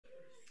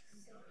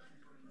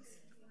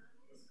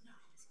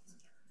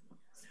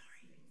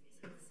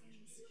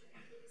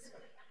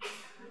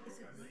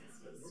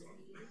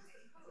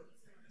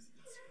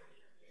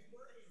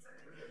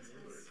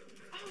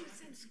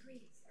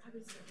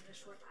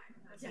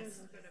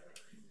Yes.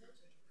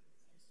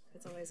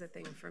 It's always a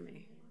thing for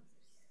me.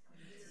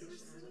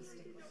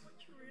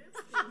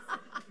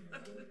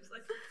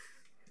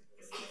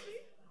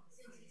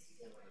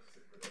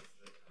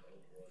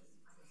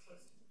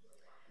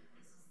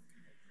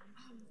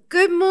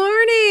 Good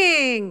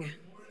morning.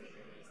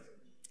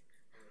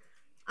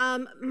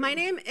 My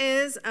name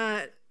is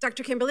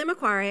Dr. Kimberly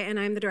Macquarie, and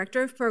I'm the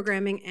Director of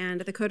Programming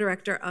and the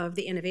Co-Director of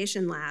the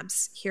Innovation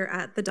Labs here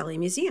at the Dalí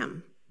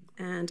Museum.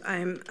 And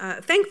I'm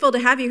thankful to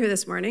have you here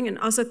this morning, and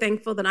also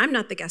thankful that I'm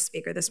not the guest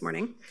speaker this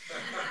morning.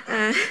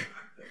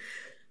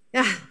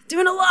 Yeah,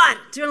 doing a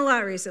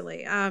lot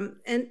recently.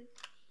 And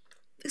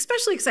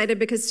especially excited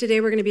because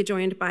today we're going to be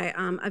joined by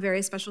a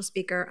very special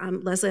speaker,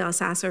 Leslie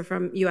Elsasser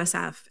from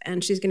USF,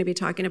 and she's going to be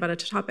talking about a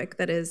topic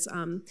that is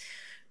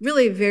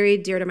really very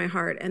dear to my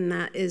heart, and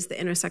that is the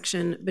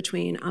intersection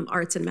between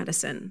arts and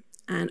medicine,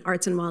 and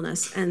arts and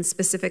wellness, and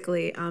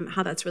specifically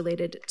how that's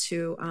related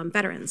to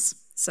veterans.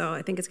 So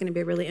I think it's going to be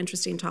a really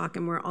interesting talk,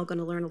 and we're all going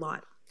to learn a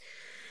lot.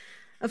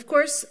 Of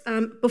course,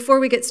 before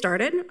we get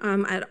started,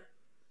 I'd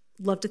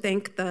love to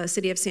thank the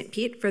City of St.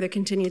 Pete for the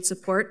continued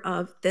support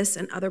of this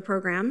and other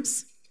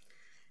programs.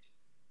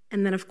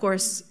 And then, of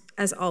course,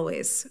 as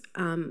always,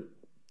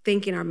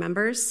 thanking our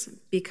members,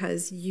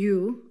 because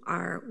you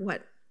are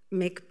what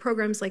make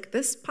programs like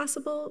this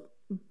possible,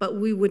 but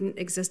we wouldn't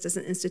exist as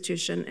an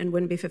institution and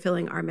wouldn't be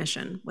fulfilling our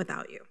mission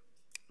without you.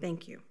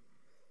 Thank you.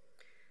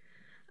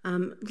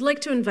 I'd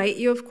like to invite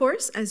you, of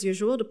course, as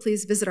usual, to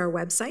please visit our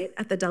website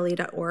at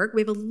thedali.org.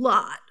 We have a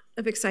lot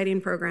of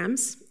exciting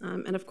programs,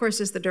 and of course,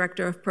 as the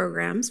Director of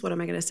Programs, what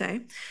am I going to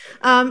say?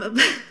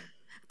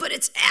 But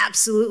it's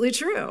absolutely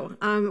true.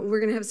 We're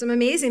going to have some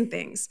amazing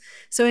things.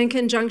 So in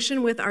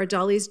conjunction with our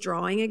Dalí's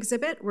drawing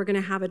exhibit, we're going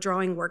to have a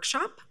drawing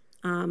workshop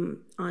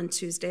on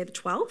Tuesday the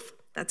 12th.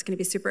 That's going to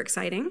be super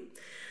exciting.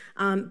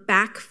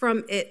 Back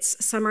from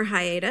its summer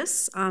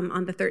hiatus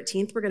on the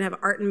 13th, we're going to have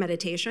art and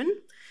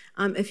meditation.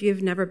 If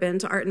you've never been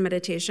to art and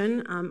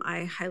meditation,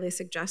 I highly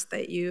suggest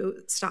that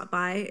you stop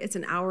by. It's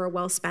an hour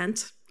well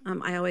spent.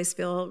 I always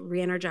feel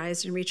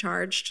re-energized and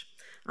recharged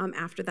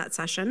after that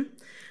session.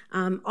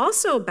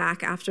 Also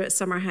back after its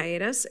summer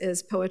hiatus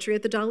is Poetry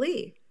at the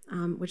Dalí,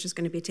 which is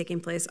going to be taking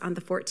place on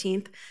the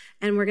 14th.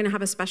 And we're going to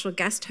have a special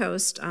guest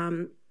host.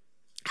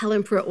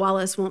 Helen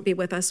Pruitt-Wallace won't be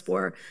with us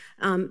for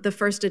the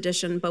first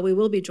edition, but we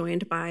will be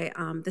joined by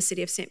the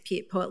City of St.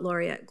 Pete Poet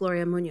Laureate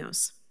Gloria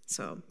Munoz.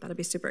 So that'll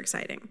be super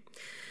exciting.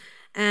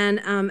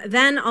 And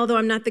then, although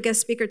I'm not the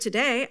guest speaker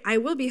today, I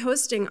will be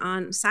hosting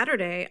on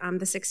Saturday,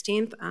 the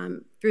 16th,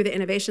 through the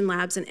Innovation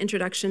Labs, an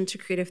Introduction to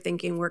Creative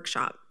Thinking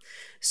workshop.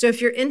 So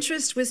if your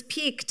interest was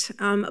piqued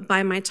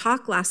by my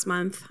talk last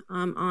month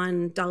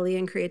on Dalí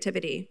and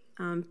creativity,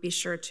 be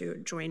sure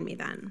to join me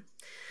then.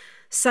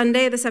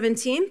 Sunday, the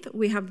 17th,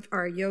 we have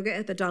our yoga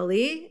at the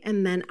Dalí,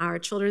 and then our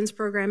children's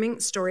programming,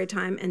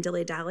 Storytime and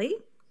Dilly Dally.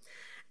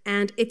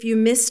 And if you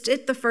missed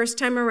it the first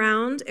time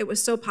around, it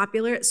was so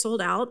popular, it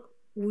sold out.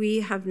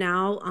 We have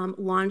now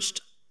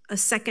launched a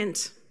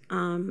second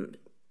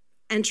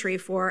entry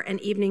for an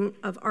evening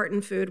of art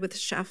and food with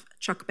Chef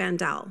Chuck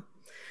Bandel.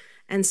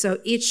 And so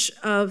each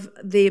of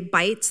the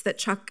bites that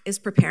Chuck is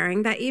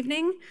preparing that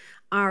evening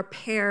are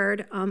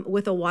paired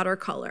with a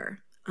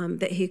watercolor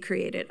that he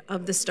created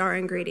of the star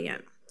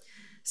ingredient.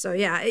 So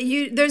yeah,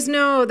 there's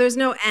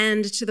no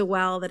end to the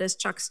well that is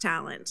Chuck's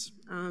talent.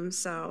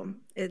 So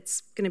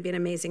it's going to be an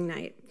amazing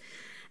night.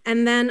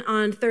 And then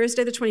on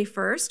Thursday, the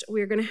 21st,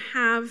 we're going to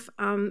have,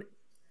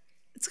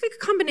 it's like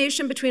a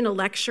combination between a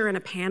lecture and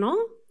a panel.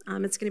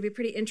 It's going to be a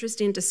pretty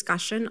interesting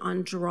discussion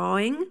on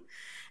drawing,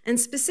 and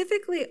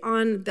specifically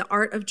on the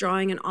art of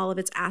drawing and all of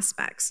its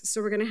aspects.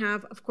 So we're going to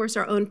have, of course,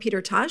 our own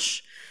Peter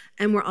Tush,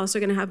 and we're also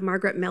going to have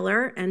Margaret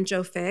Miller and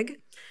Joe Figg,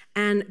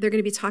 and they're going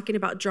to be talking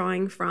about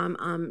drawing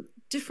from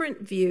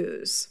different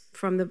views,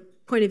 from the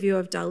point of view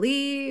of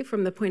Dalí,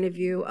 from the point of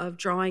view of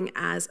drawing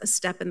as a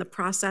step in the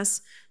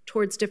process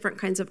towards different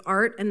kinds of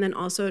art, and then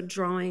also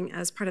drawing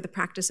as part of the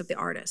practice of the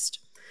artist.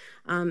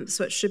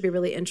 So it should be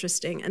really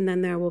interesting. And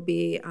then there will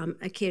be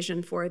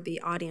occasion for the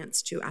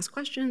audience to ask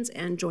questions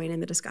and join in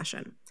the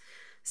discussion.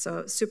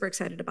 So super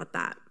excited about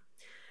that.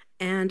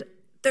 And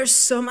there's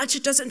so much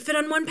it doesn't fit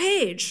on one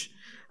page.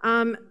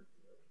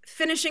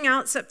 Finishing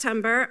out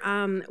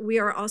September, we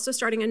are also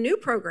starting a new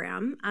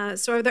program.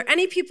 So are there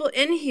any people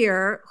in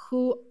here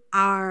who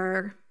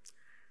are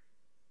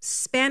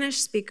Spanish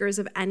speakers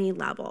of any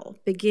level?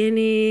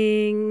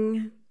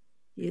 Beginning,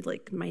 you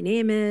like my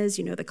name is,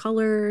 you know the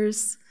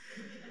colors.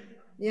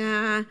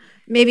 Yeah,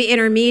 maybe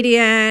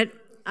intermediate.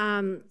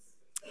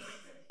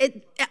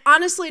 It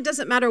honestly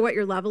doesn't matter what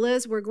your level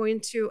is. We're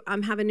going to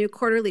have a new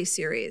quarterly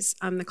series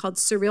called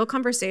Surreal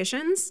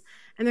Conversations,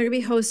 and they're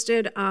going to be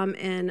hosted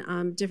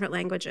in different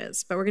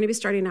languages. But we're going to be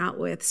starting out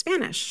with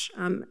Spanish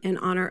in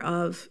honor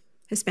of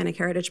Hispanic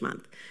Heritage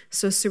Month.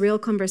 So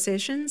Surreal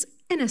Conversations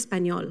en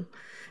Español.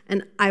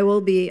 And I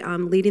will be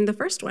leading the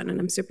first one, and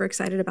I'm super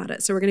excited about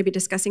it. So we're going to be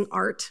discussing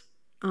art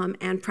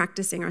and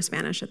practicing our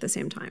Spanish at the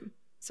same time.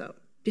 So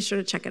be sure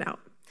to check it out.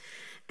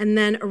 And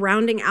then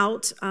rounding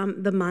out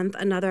the month,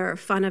 another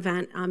fun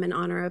event in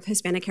honor of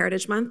Hispanic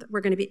Heritage Month,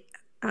 we're going to be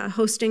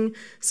hosting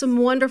some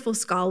wonderful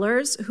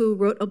scholars who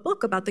wrote a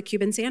book about the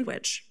Cuban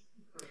sandwich.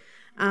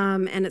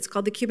 And it's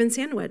called The Cuban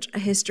Sandwich, A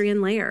History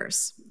in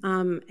Layers.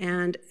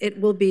 And it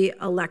will be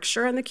a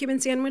lecture on the Cuban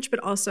sandwich, but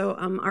also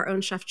our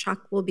own Chef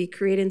Chuck will be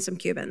creating some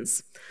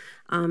Cubans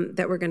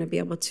that we're going to be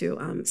able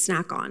to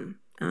snack on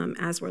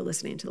as we're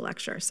listening to the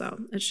lecture. So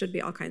it should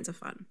be all kinds of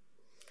fun.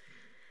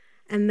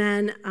 And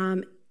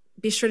then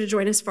be sure to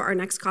join us for our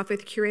next Coffee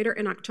with Curator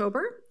in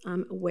October,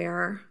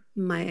 where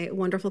my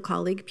wonderful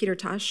colleague, Peter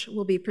Tush,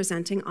 will be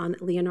presenting on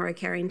Leonora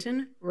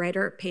Carrington,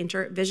 writer,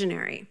 painter,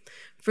 visionary.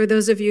 For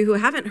those of you who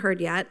haven't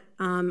heard yet,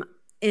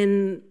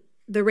 in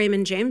the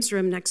Raymond James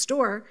room next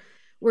door,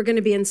 we're going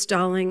to be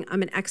installing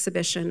an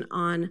exhibition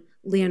on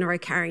Leonora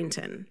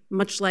Carrington,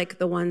 much like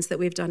the ones that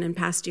we've done in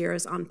past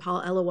years on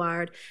Paul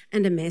Eluard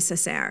and Aimé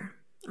Césaire,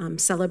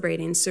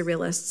 celebrating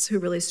surrealists who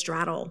really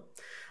straddle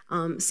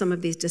some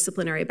of these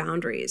disciplinary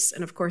boundaries.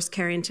 And of course,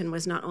 Carrington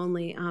was not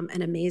only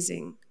an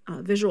amazing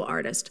visual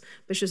artist,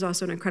 but she's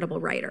also an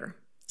incredible writer.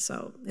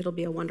 So it'll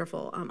be a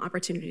wonderful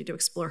opportunity to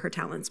explore her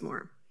talents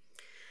more.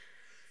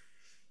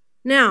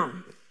 Now,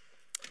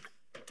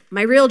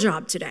 my real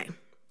job today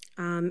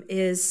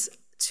is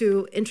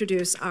to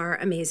introduce our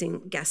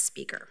amazing guest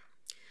speaker.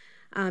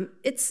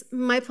 It's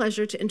my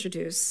pleasure to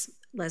introduce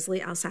Leslie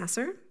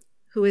Elsasser,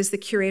 who is the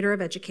Curator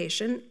of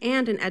Education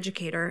and an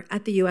educator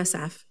at the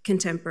USF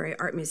Contemporary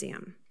Art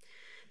Museum.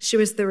 She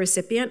was the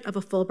recipient of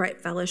a Fulbright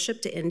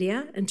Fellowship to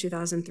India in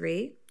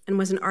 2003 and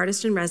was an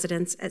artist in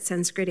residence at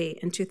Sanskriti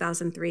in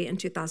 2003 and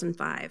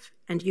 2005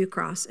 and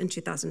UCross in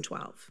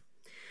 2012.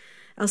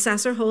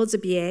 Elsasser holds a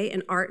BA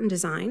in Art and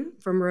Design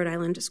from Rhode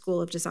Island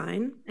School of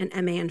Design, an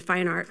MA in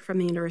Fine Art from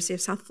the University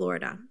of South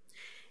Florida,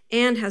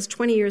 and has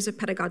 20 years of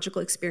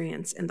pedagogical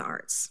experience in the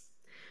arts.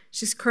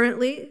 She's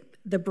currently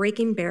the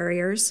Breaking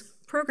Barriers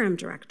Program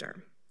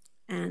Director,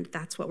 and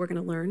that's what we're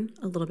going to learn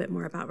a little bit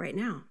more about right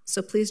now.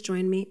 So please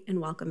join me in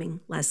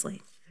welcoming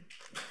Leslie.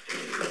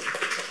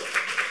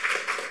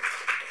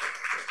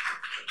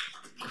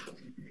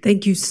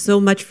 Thank you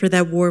so much for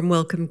that warm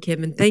welcome,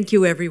 Kim, and thank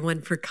you everyone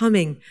for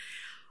coming.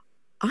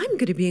 I'm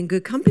going to be in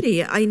good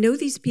company. I know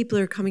these people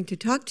are coming to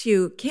talk to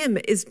you. Kim,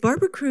 is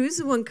Barbara Cruz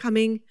the one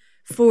coming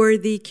for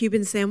the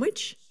Cuban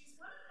sandwich? She's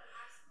one of them,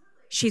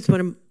 absolutely. She's one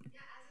of them.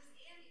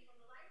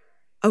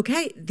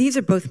 Okay, these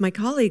are both my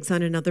colleagues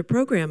on another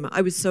program.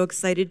 I was so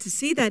excited to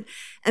see that.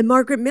 And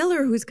Margaret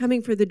Miller, who's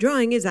coming for the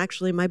drawing, is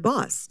actually my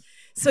boss.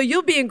 So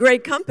you'll be in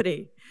great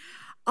company.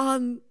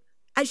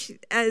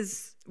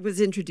 As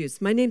was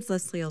introduced, my name's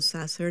Leslie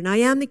Elsasser, and I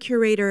am the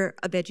Curator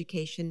of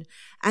Education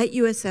at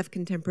USF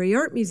Contemporary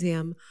Art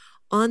Museum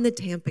on the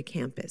Tampa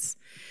campus.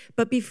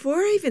 But before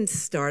I even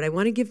start, I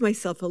want to give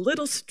myself a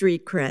little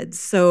street cred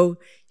so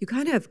you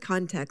kind of have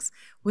context.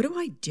 What do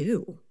I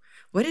do?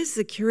 What does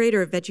the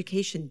Curator of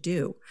Education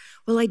do?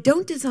 Well, I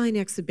don't design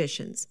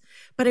exhibitions,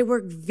 but I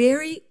work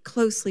very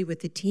closely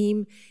with the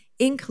team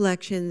in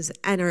collections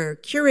and our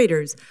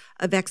curators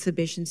of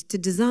exhibitions to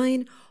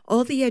design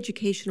all the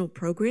educational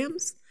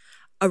programs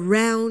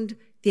around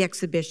the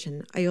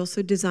exhibition. I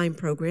also design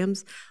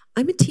programs.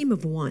 I'm a team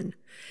of one.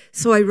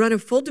 So I run a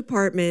full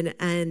department,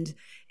 and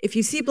if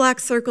you see black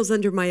circles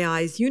under my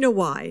eyes, you know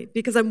why,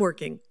 because I'm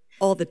working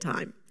all the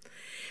time.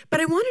 But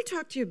I want to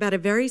talk to you about a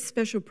very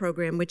special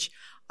program which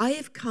I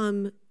have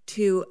come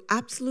to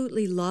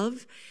absolutely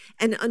love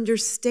and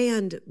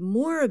understand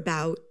more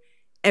about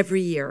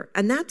every year,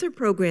 and that's a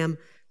program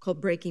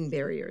called Breaking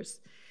Barriers.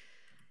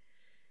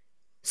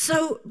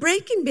 So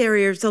Breaking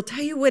Barriers, I'll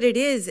tell you what it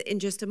is in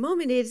just a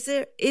moment. It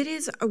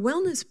is a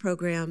wellness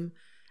program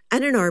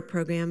and an art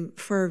program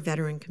for our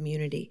veteran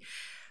community.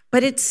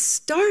 But it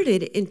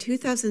started in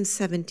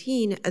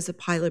 2017 as a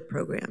pilot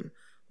program.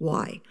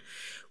 Why?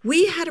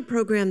 We had a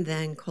program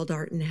then called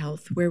Art and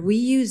Health where we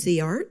use the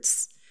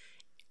arts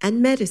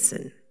and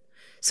medicine.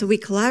 So we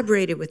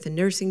collaborated with the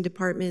nursing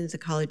department, the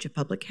College of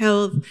Public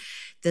Health,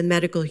 the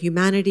medical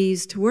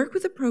humanities to work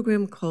with a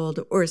program called,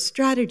 or a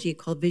strategy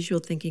called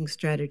Visual Thinking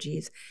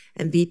Strategies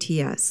and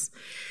VTS,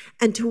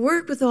 and to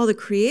work with all the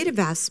creative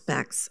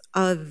aspects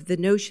of the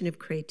notion of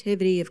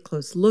creativity, of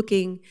close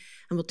looking,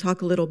 and we'll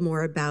talk a little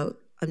more about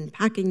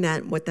unpacking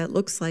that and what that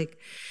looks like,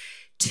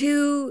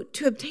 to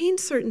obtain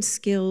certain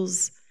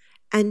skills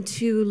and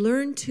to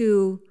learn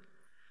to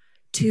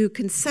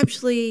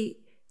conceptually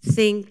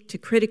think, to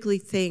critically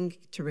think,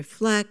 to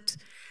reflect,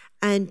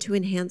 and to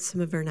enhance some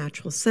of our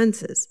natural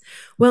senses.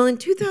 Well, in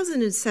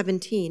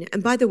 2017,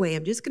 and by the way,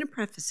 I'm just going to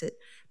preface it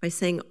by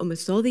saying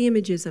almost all the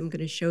images I'm going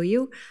to show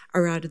you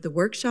are out of the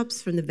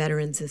workshops from the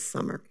veterans this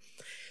summer.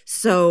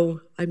 So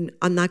I'm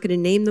not going to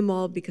name them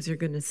all because you're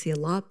going to see a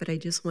lot, but I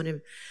just want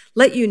to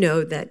let you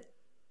know that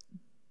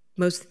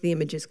most of the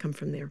images come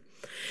from there.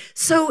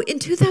 So in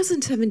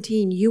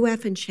 2017,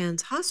 UF and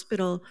Shands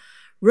Hospital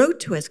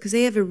wrote to us because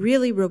they have a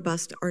really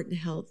robust art and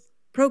health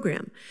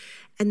program.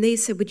 And they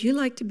said, would you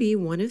like to be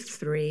one of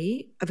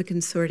 3 of a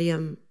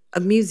consortium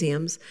of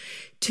Museums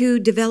to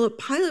develop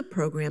pilot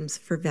programs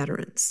for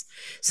veterans.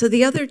 So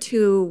the other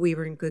two, we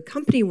were in good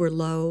company, were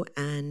Low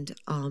and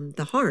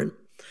the Harn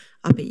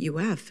up at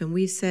UF. And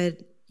we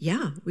said,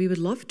 yeah, we would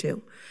love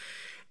to.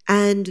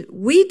 And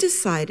we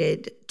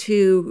decided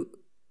to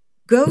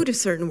go to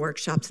certain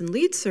workshops and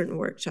lead certain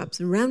workshops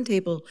and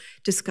roundtable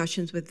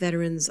discussions with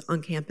veterans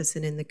on campus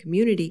and in the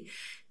community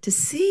to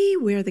see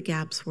where the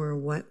gaps were,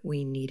 what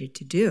we needed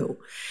to do.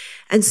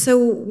 And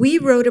so we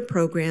wrote a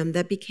program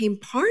that became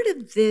part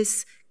of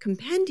this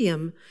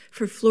compendium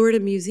for Florida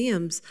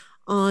museums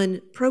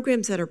on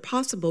programs that are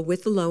possible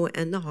with the Low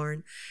and the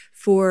Harn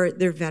for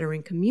their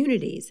veteran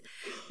communities.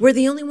 We're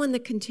the only one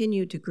that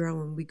continued to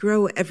grow, and we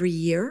grow every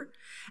year,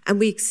 and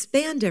we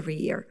expand every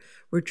year.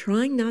 We're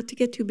trying not to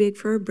get too big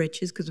for our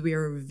britches because we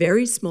are a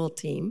very small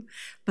team,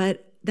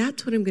 but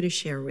that's what I'm going to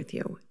share with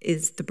you,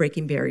 is the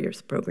Breaking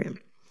Barriers program.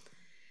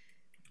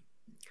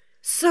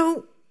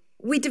 So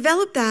we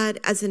developed that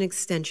as an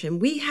extension.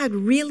 We had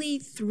really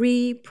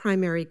 3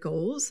 primary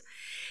goals,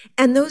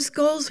 and those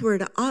goals were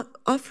to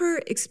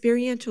offer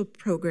experiential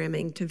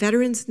programming to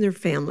veterans and their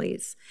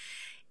families.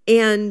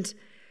 And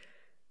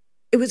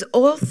it was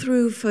all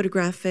through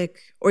photographic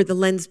or the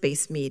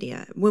lens-based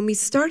media. When we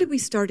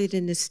started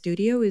in the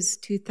studio.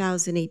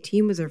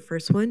 2018 was our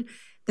first one.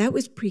 That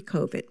was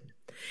pre-COVID.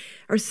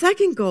 Our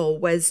second goal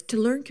was to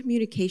learn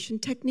communication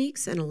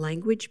techniques and a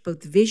language,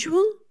 both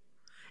visual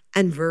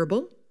and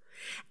verbal,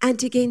 and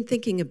to gain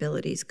thinking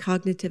abilities,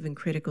 cognitive and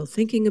critical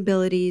thinking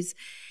abilities.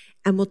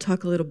 And we'll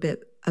talk a little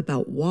bit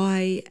about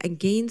why, and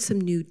gain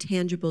some new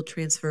tangible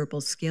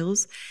transferable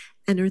skills.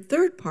 And our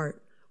third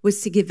part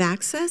was to give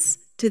access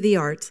to the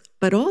arts,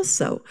 but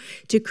also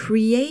to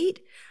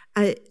create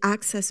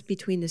access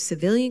between the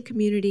civilian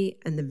community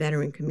and the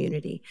veteran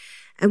community.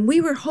 And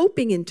we were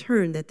hoping in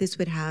turn that this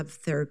would have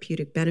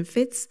therapeutic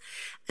benefits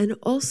and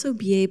also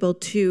be able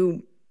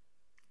to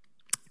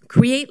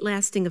create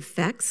lasting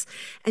effects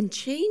and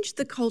change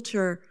the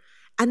culture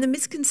and the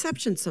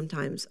misconception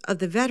sometimes of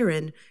the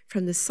veteran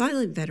from the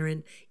silent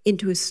veteran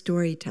into a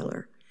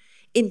storyteller,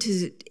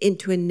 into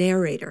a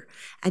narrator,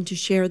 and to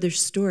share their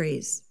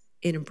stories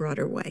in a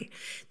broader way.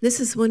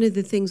 This is one of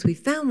the things we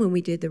found when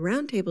we did the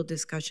roundtable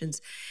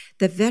discussions,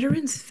 that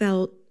veterans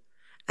felt,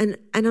 and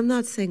I'm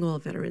not saying all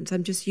veterans,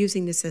 I'm just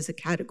using this as a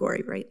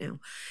category right now,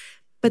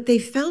 but they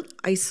felt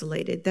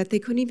isolated, that they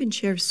couldn't even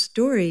share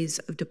stories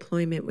of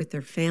deployment with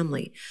their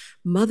family.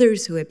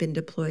 Mothers who had been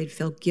deployed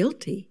felt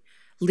guilty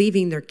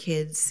leaving their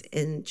kids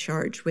in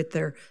charge with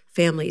their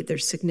family, their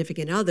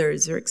significant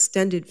others, their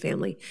extended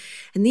family.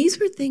 And these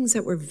were things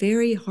that were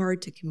very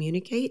hard to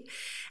communicate,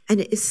 and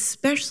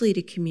especially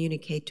to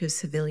communicate to a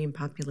civilian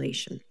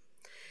population.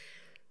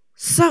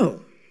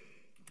 So,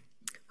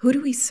 who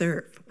do we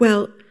serve?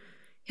 Well,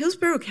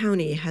 Hillsborough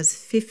County has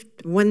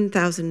about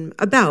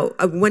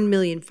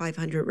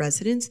 1,500,000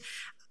 residents,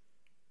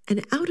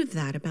 and out of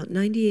that, about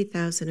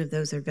 98,000 of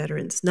those are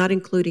veterans, not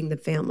including the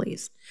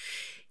families.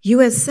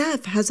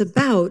 USF has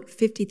about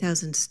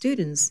 50,000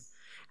 students,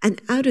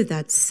 and out of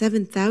that,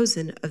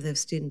 7,000 of those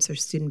students are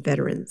student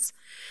veterans.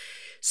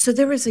 So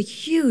there was a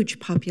huge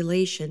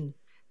population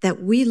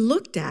that we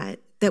looked at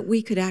that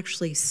we could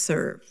actually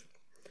serve.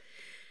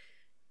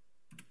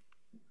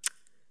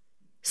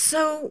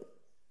 So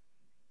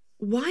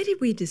why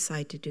did we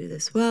decide to do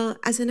this? Well,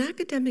 as an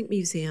academic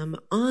museum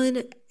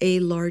on a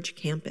large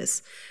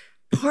campus,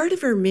 part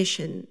of our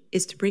mission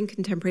is to bring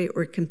contemporary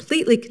or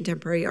completely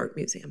contemporary art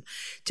museum,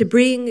 to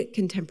bring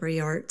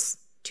contemporary arts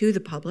to the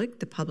public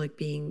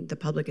being the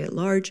public at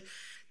large,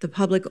 the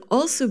public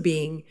also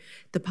being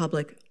the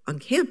public on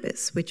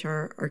campus, which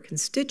are our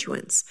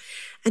constituents.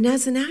 And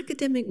as an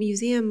academic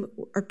museum,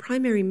 our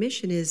primary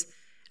mission is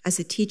as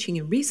a teaching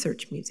and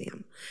research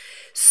museum.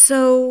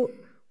 So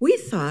we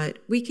thought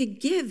we could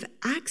give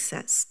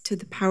access to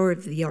the power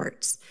of the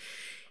arts.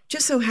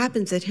 Just so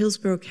happens that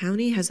Hillsborough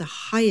County has the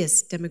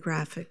highest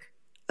demographic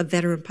of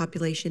veteran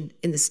population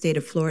in the state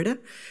of Florida.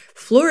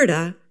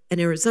 Florida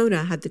and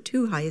Arizona had the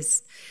 2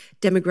 highest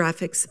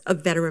demographics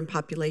of veteran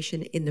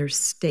population in their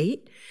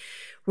state.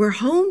 We're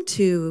home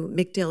to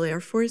MacDill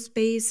Air Force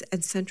Base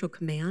and Central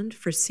Command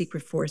for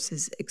Secret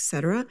Forces,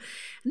 etc.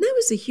 And that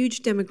was a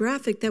huge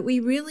demographic that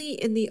we really,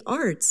 in the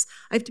arts,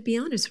 I have to be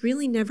honest,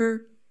 really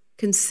never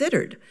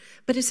considered.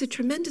 But it's a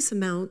tremendous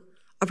amount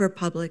of our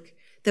public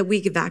that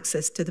we give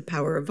access to the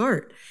power of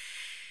art.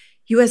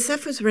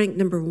 USF was ranked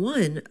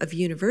 #1 of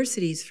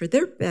universities for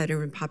their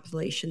veteran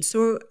population.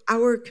 So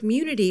our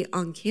community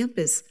on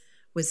campus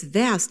was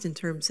vast in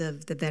terms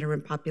of the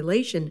veteran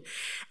population.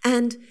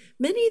 And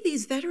many of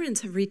these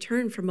veterans have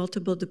returned from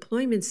multiple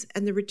deployments,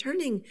 and they're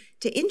returning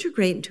to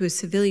integrate into a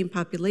civilian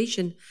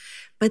population.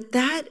 But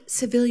that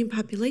civilian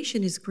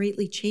population has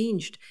greatly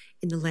changed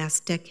in the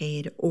last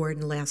decade or in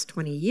the last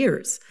 20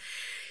 years.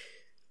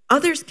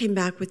 Others came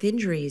back with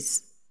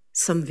injuries,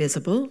 some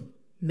visible,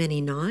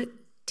 many not,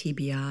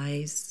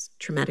 TBIs,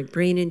 traumatic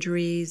brain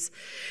injuries,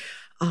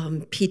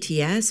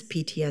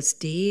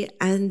 PTSD,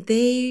 and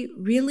they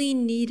really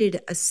needed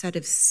a set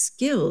of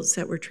skills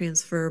that were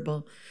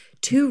transferable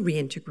to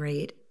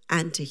reintegrate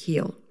and to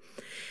heal.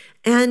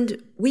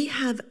 And we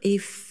have a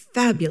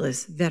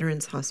fabulous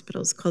veterans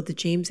hospital. It's called the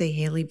James A.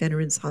 Haley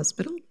Veterans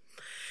Hospital.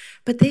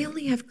 But they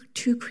only have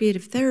 2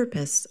 creative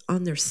therapists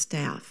on their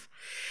staff.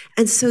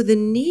 And so the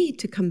need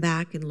to come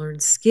back and learn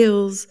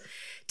skills,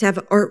 to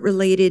have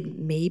art-related,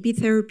 maybe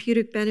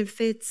therapeutic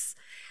benefits,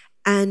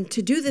 and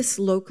to do this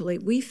locally,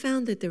 we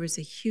found that there was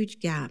a huge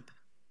gap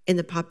in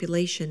the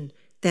population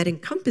that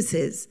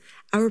encompasses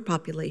our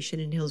population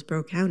in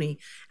Hillsborough County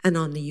and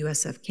on the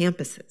USF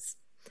campuses.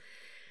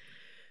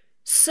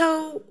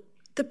 So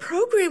the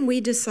program we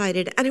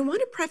decided, and I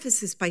want to preface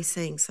this by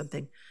saying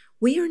something.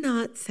 We are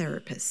not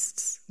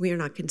therapists. We are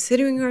not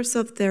considering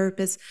ourselves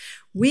therapists.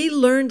 We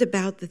learned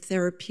about the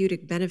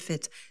therapeutic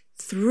benefits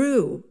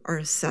through our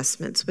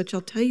assessments, which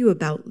I'll tell you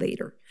about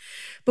later.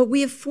 But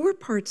we have 4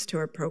 parts to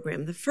our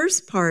program. The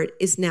first part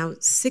is now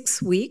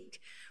 6-week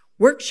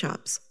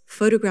workshops,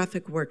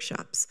 photographic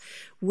workshops,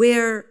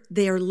 where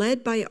they are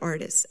led by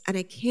artists. And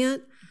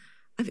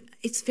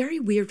it's very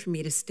weird for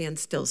me to stand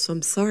still, so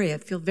I'm sorry, I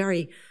feel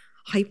very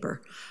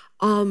hyper.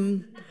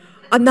 I'm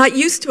not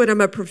used to it.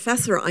 I'm a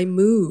professor. I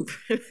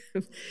move.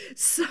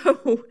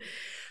 So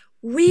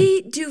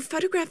we do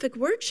photographic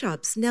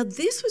workshops. Now,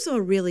 this was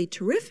all really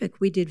terrific.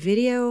 We did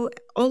video,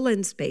 all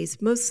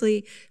lens-based,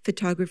 mostly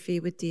photography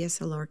with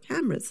DSLR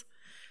cameras,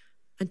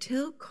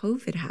 until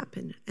COVID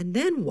happened. And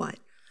then what?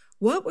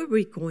 What were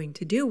we going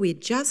to do? We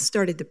had just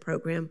started the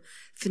program,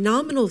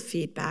 phenomenal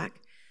feedback.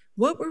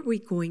 What were we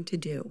going to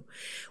do?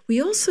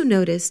 We also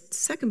noticed, the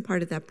second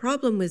part of that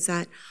problem was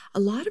that a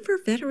lot of our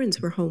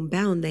veterans were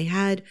homebound. They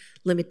had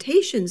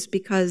limitations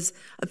because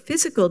of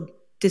physical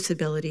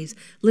disabilities,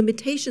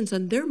 limitations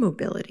on their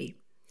mobility.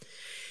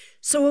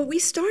 So what we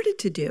started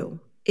to do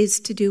is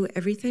to do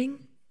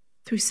everything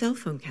through cell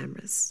phone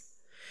cameras.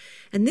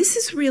 And this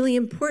is really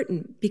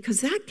important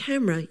because that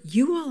camera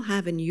you all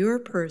have in your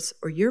purse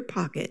or your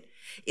pocket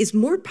is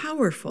more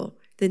powerful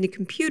than the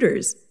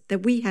computers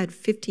that we had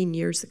 15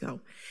 years ago.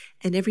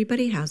 And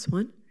everybody has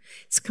one.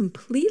 It's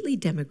completely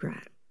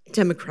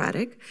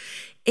democratic.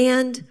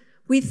 And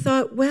we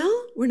thought,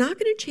 well, we're not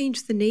going to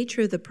change the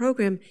nature of the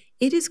program.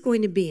 It is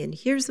going to be, and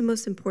here's the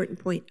most important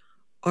point,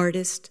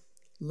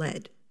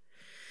 artist-led.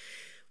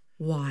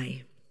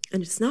 Why?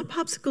 And it's not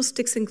popsicle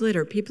sticks and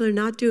glitter. People are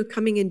not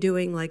coming and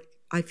doing like,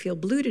 I feel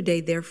blue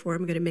today, therefore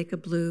I'm going to make a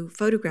blue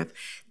photograph.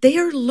 They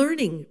are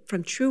learning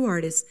from true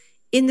artists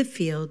in the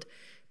field,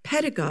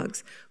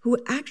 pedagogues who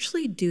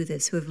actually do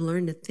this, who have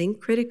learned to think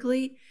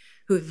critically,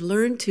 who have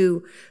learned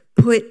to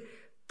put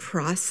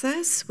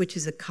process, which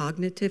is a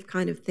cognitive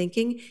kind of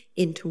thinking,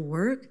 into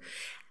work,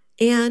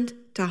 and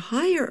to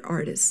hire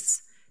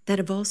artists that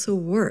have also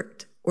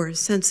worked or are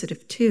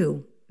sensitive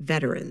to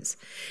veterans.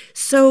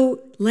 So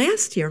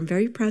last year, I'm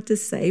very proud to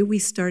say, we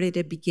started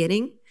a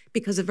beginning,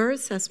 because of our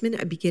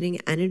assessment, a beginning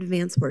and an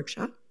advanced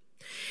workshop.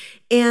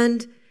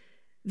 And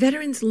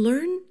veterans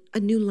learn a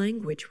new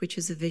language, which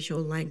is a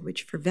visual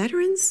language. For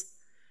veterans,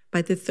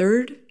 by the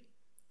 3rd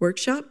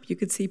workshop, you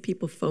could see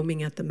people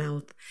foaming at the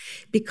mouth.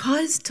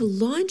 Because to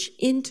launch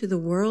into the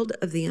world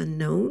of the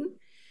unknown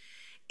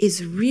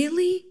is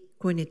really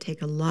going to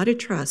take a lot of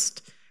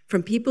trust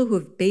from people who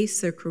have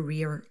based their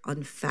career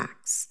on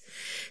facts.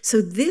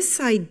 So this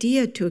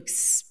idea to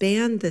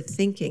expand the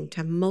thinking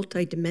to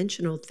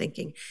multidimensional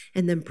thinking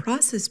and then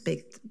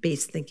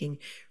process-based thinking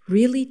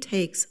really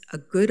takes a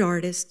good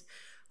artist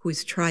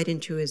who's tried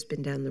and true, has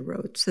been down the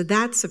road. So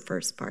that's the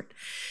first part.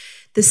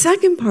 The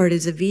second part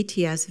is a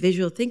VTS,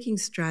 Visual Thinking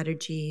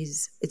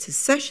Strategies. It's a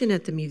session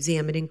at the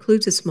museum. It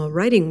includes a small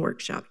writing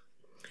workshop.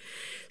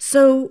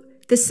 So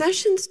the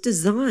session's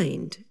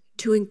designed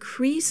to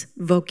increase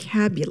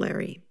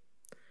vocabulary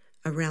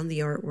around the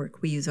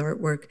artwork. We use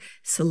artwork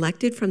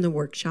selected from the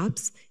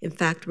workshops. In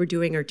fact, we're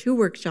doing our 2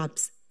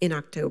 workshops in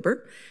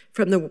October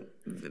for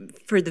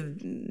the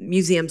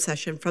museum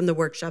session from the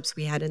workshops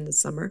we had in the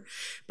summer.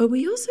 But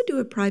we also do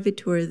a private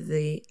tour of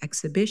the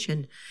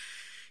exhibition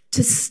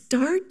to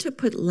start to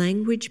put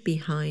language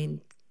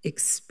behind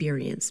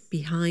experience,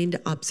 behind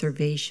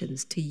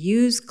observations, to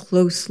use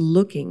close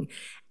looking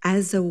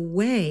as a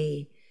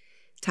way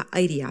to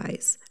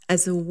idealize,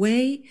 as a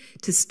way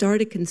to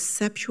start a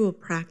conceptual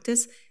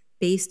practice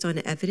based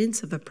on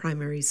evidence of a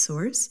primary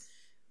source,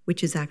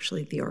 which is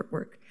actually the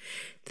artwork.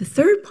 The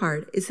third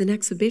part is an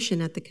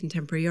exhibition at the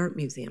Contemporary Art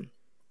Museum.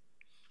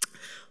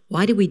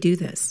 Why do we do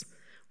this?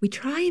 We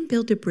try and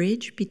build a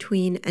bridge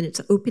between, and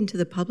it's open to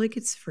the public,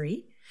 it's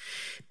free,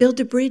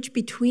 build a bridge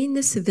between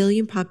the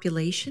civilian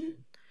population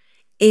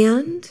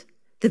and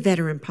the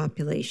veteran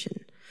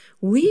population.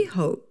 We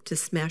hope to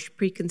smash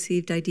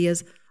preconceived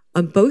ideas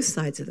on both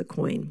sides of the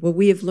coin. What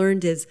we have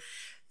learned is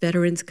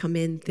veterans come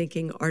in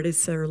thinking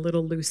artists are a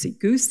little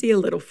loosey-goosey, a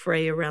little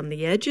fray around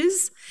the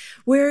edges,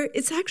 where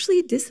it's actually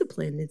a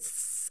discipline.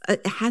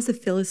 It has a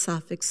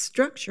philosophic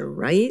structure,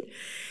 right?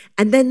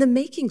 And then the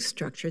making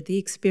structure, the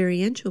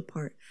experiential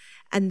part.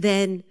 And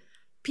then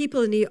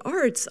people in the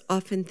arts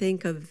often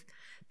think of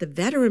the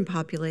veteran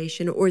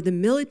population or the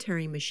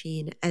military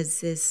machine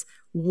as this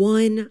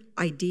one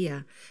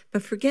idea,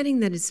 but forgetting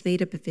that it's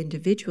made up of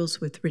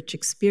individuals with rich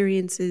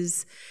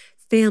experiences,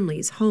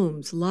 families,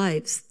 homes,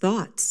 lives,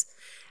 thoughts,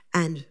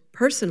 and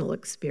personal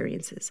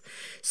experiences.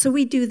 So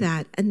we do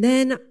that. And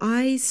then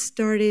I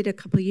started a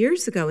couple of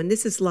years ago, and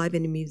this is live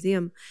in a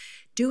museum,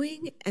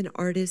 doing an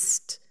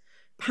artist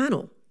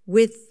panel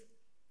with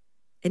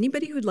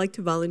anybody who'd like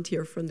to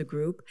volunteer from the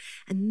group.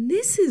 And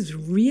this has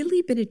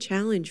really been a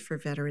challenge for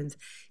veterans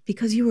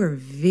because you are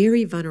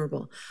very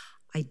vulnerable.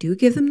 I do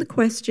give them the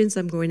questions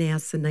I'm going to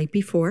ask the night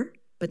before,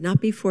 but not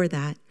before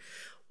that.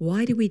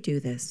 Why do we do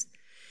this?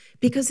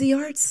 Because the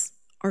arts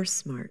are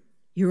smart.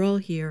 You're all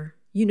here.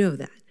 You know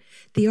that.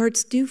 The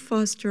arts do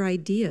foster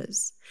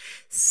ideas.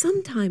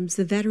 Sometimes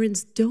the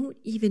veterans don't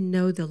even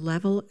know the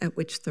level at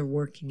which they're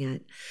working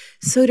at.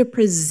 So to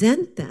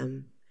present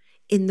them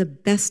in the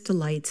best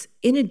delights,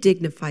 in a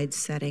dignified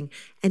setting,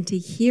 and to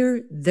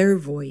hear their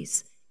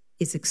voice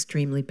is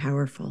extremely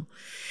powerful.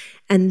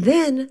 And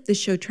then the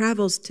show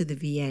travels to the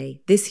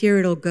VA. This year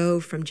it'll go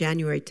from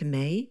January to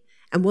May,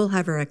 and we'll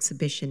have our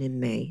exhibition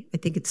in May. I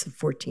think it's the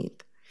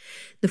 14th.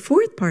 The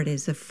fourth part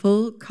is a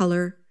full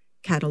color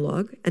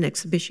catalog, an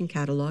exhibition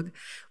catalog,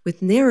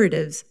 with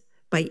narratives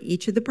by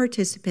each of the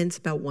participants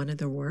about one of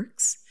their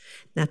works.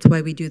 That's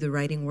why we do the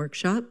writing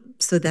workshop,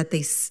 so that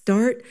they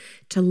start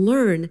to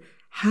learn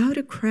how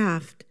to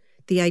craft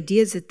the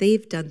ideas that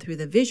they've done through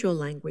the visual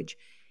language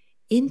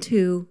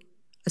into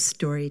a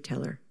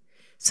storyteller.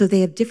 So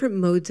they have different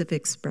modes of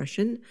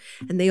expression,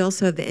 and they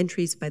also have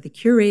entries by the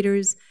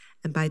curators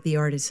and by the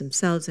artists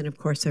themselves, and of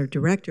course our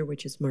director,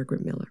 which is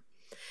Margaret Miller.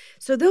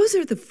 So those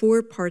are the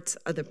 4 parts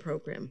of the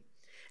program.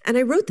 And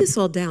I wrote this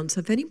all down, so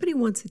if anybody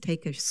wants to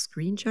take a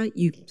screenshot,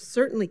 you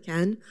certainly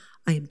can.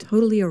 I am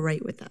totally all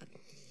right with that.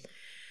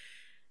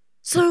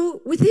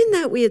 So within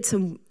that, we had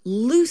some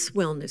loose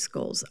wellness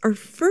goals. Our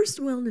first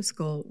wellness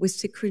goal was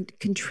to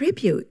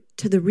contribute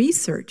to the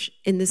research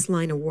in this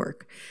line of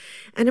work.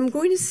 And I'm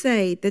going to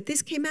say that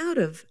this came out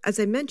of, as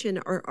I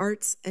mentioned, our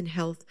arts and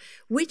health,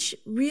 which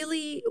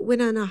really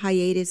went on a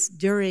hiatus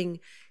during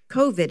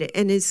COVID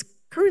and is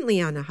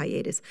currently on a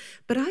hiatus.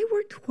 But I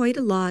worked quite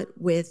a lot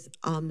with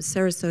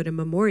Sarasota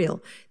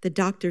Memorial, the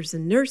doctors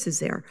and nurses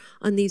there,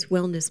 on these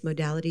wellness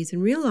modalities,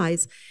 and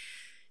realized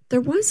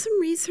there was some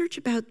research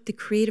about the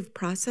creative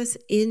process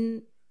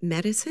in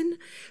medicine,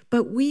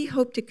 but we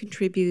hope to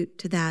contribute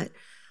to that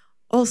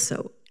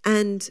also,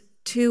 and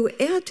to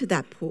add to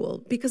that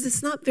pool, because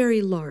it's not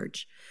very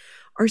large.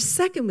 Our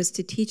second was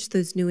to teach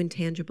those new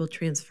intangible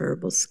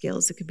transferable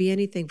skills. It could be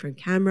anything from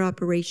camera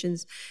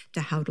operations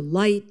to how to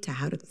light, to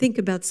how to think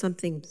about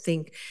something,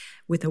 think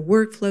with a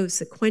workflow,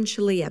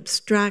 sequentially,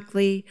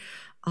 abstractly.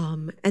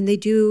 And they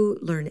do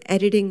learn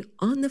editing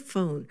on the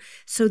phone.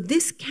 So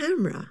this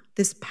camera,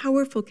 this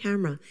powerful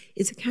camera,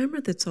 is a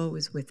camera that's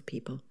always with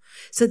people,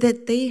 so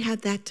that they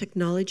have that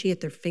technology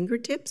at their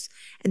fingertips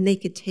and they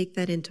could take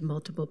that into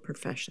multiple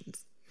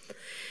professions.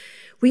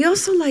 We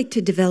also like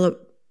to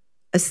develop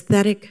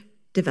aesthetic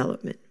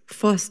development,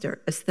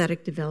 foster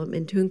aesthetic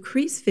development to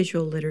increase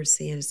visual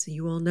literacy. And as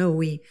you all know,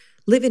 we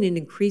live in an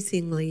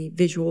increasingly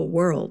visual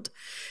world.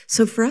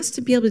 So for us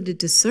to be able to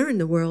discern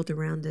the world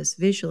around us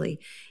visually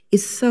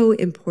is so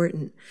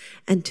important,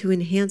 and to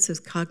enhance those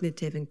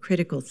cognitive and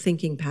critical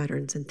thinking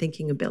patterns and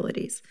thinking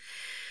abilities.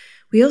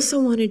 We also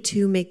wanted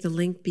to make the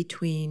link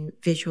between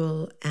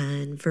visual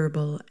and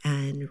verbal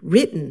and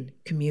written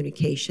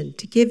communication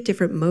to give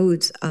different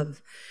modes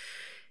of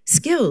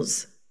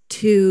skills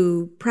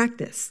to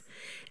practice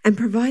and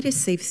provide a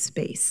safe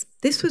space.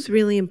 This was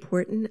really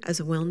important as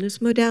a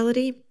wellness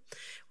modality.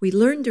 We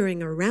learned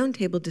during our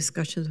roundtable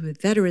discussions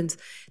with veterans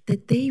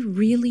that they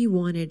really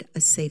wanted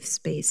a safe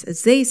space.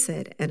 As they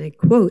said, and I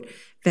quote,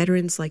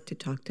 "Veterans like to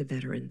talk to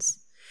veterans."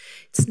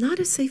 It's not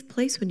a safe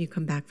place when you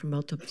come back from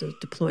multiple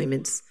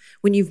deployments,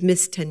 when you've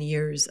missed 10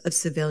 years of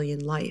civilian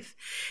life.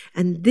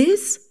 And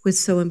this was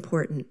so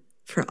important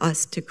for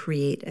us to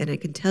create. And I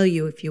can tell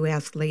you, if you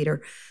ask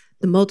later,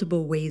 the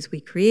multiple ways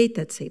we create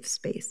that safe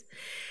space.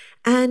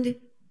 And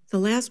the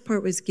last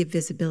part was give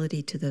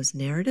visibility to those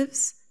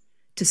narratives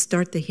to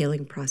start the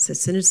healing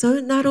process. And it's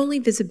not only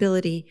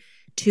visibility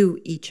to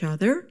each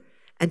other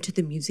and to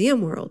the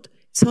museum world,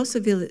 it's also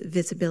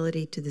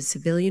visibility to the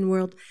civilian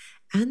world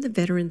and the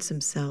veterans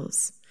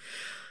themselves.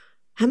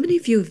 How many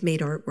of you have made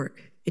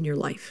artwork in your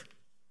life?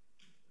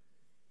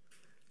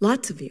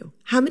 Lots of you.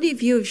 How many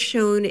of you have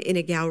shown in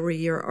a gallery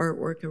your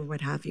artwork or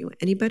what have you?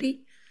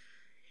 Anybody?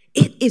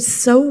 It is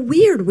so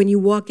weird when you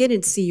walk in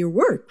and see your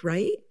work,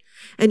 right?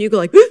 And you go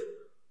like,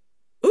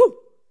 oh,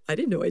 I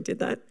didn't know I did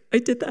that. I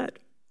did that.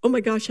 Oh my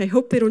gosh, I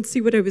hope they don't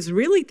see what I was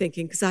really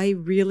thinking, because I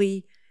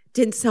really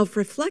didn't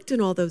self-reflect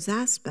in all those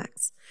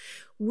aspects.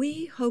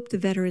 We hope the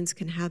veterans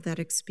can have that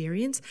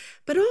experience,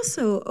 but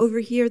also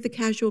overhear the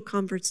casual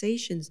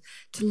conversations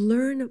to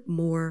learn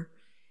more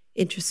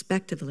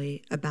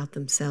introspectively about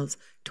themselves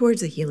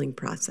towards a healing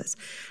process.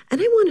 And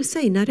I want to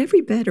say, not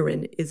every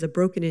veteran is a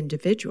broken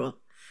individual,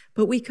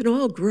 but we can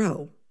all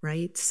grow,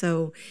 right?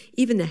 So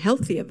even the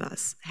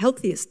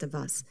healthiest of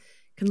us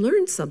can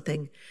learn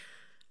something.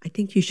 I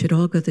think you should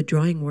all go to the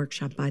drawing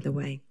workshop, by the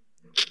way.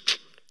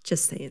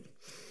 Just saying.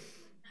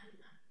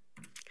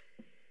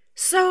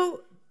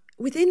 So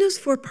within those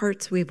 4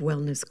 parts, we have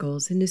wellness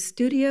goals. In the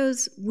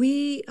studios,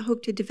 we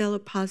hope to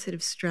develop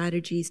positive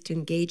strategies to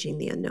engaging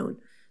the unknown.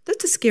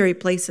 That's a scary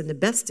place in the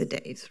best of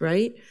days,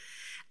 right?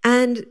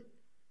 And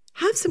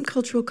have some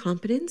cultural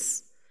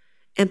competence,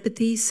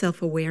 empathy,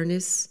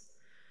 self-awareness.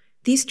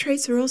 These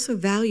traits are also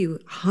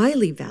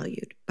highly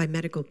valued by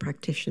medical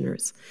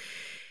practitioners.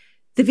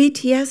 The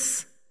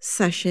VTS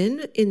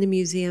session in the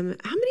museum,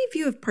 how many of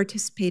you have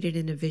participated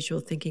in a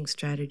visual thinking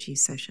strategy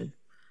session?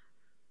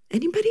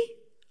 Anybody?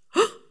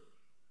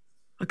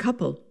 A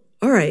couple.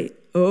 All right.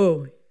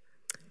 Oh,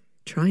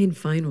 try and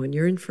find one.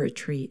 You're in for a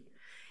treat.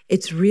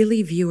 It's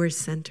really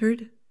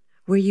viewer-centered,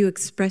 where you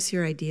express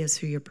your ideas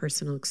through your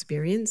personal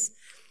experience.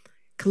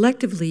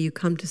 Collectively, you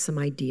come to some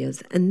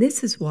ideas, and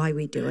this is why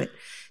we do it,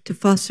 to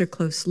foster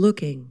close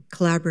looking,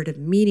 collaborative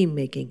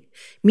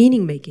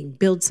meaning-making,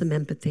 build some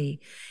empathy,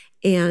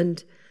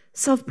 and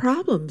solve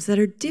problems that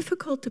are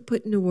difficult to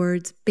put into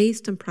words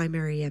based on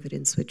primary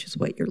evidence, which is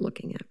what you're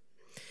looking at.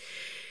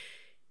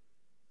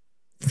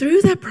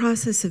 Through that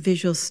process of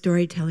visual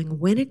storytelling,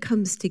 when it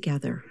comes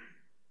together,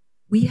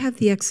 we have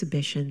the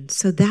exhibition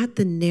so that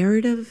the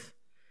narrative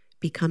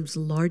becomes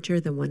larger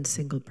than one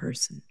single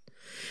person.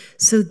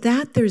 So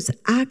that there's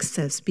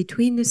access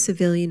between the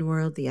civilian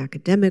world, the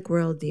academic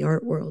world, the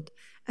art world,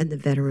 and the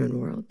veteran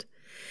world.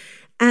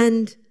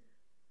 And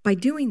by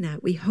doing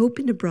that, we hope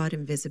to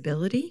broaden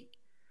visibility,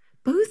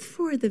 both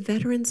for the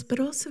veterans, but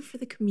also for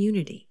the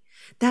community.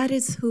 That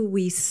is who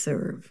we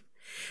serve.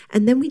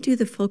 And then we do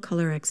the full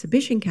color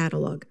exhibition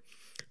catalog.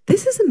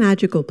 This is a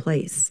magical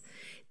place.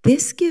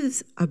 This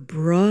gives a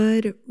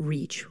broad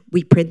reach.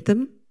 We print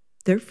them,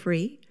 they're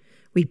free.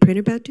 We print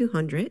about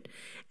 200,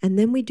 and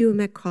then we do them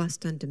at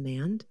cost on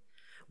demand.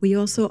 We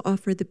also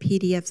offer the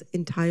PDFs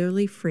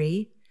entirely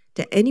free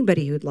to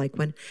anybody who'd like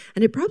one.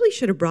 And I probably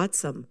should have brought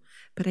some,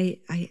 but I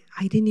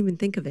didn't even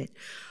think of it.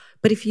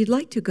 But if you'd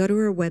like to go to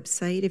our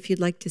website, if you'd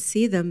like to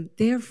see them,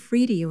 they're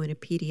free to you in a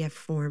PDF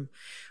form.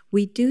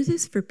 We do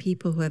this for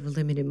people who have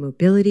limited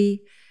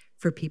mobility,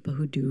 for people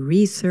who do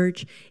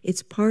research.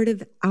 It's part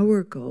of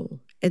our goal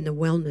in the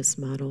wellness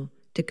model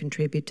to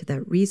contribute to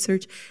that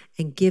research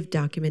and give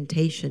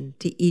documentation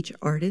to each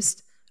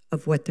artist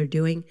of what they're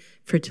doing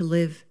for it to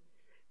live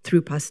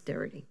through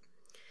posterity.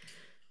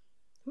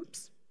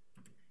 Oops.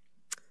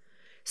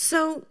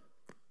 So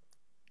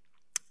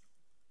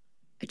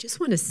I just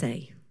want to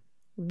say,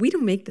 we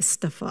don't make this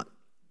stuff up.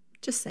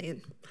 Just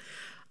saying.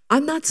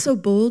 I'm not so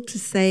bold to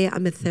say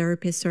I'm a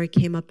therapist or I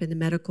came up in the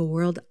medical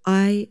world.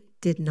 I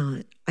did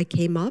not. I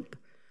came up,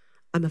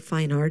 I'm a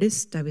fine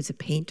artist. I was a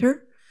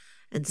painter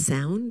and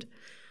sound,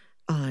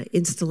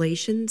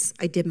 installations.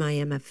 I did my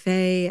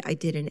MFA. I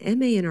did an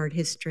MA in art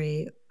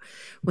history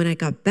when I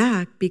got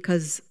back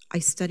because I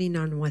studied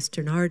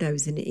non-Western art. I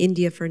was in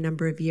India for a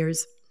number of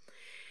years.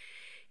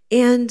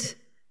 And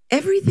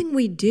everything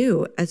we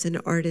do as an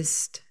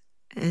artist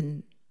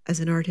and as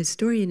an art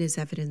historian is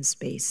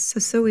evidence-based.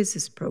 So is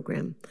this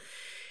program.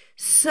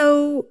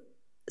 So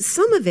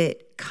some of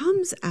it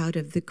comes out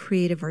of the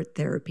creative art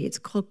therapy. It's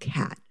called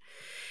CAT.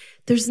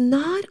 There's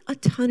not a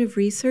ton of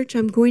research.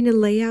 I'm going to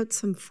lay out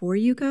some for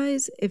you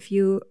guys if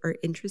you are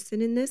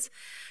interested in this.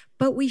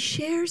 But we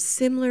share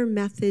similar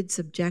methods,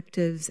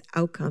 objectives,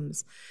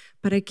 outcomes.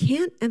 But I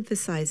can't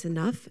emphasize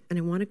enough, and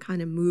I want to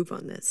kind of move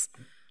on this.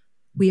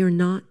 We are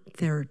not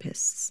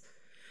therapists.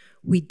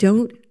 We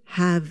don't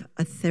have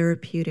a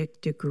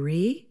therapeutic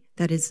degree.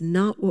 That is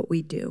not what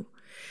we do.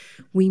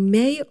 We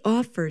may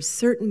offer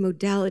certain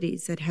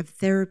modalities that have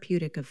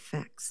therapeutic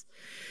effects,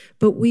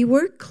 but we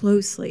work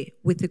closely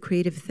with the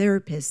creative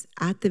therapist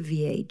at the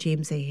VA,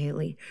 James A.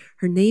 Haley.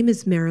 Her name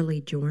is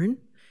Marilee Jorn.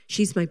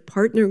 She's my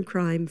partner in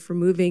crime for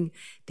moving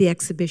the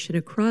exhibition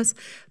across,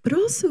 but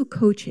also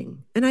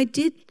coaching. And I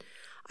did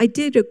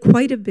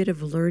quite a bit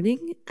of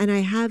learning, and I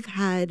have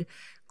had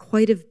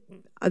quite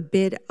a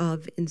bit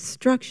of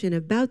instruction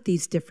about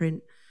these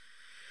different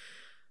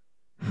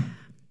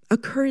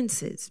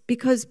occurrences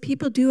because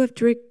people do have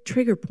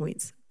trigger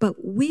points,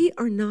 but we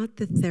are not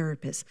the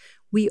therapists.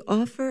 We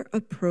offer a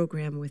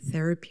program with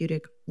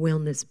therapeutic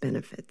wellness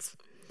benefits.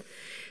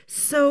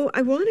 So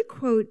I want to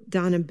quote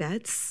Donna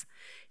Betts.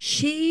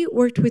 She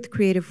worked with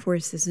Creative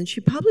Forces and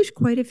she published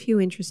quite a few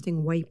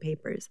interesting white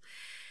papers.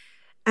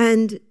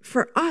 And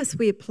for us,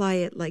 we apply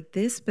it like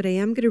this, but I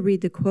am going to read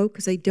the quote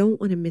because I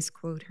don't want to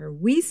misquote her.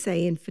 We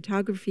say in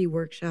photography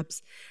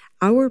workshops,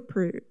 our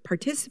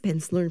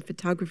participants learn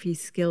photography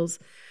skills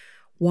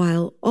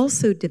while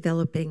also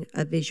developing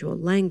a visual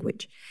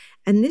language.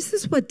 And this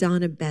is what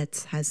Donna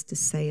Betts has to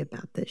say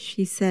about this.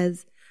 She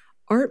says,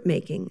 art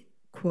making,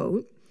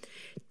 quote,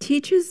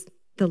 teaches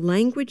the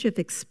language of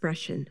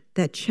expression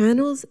that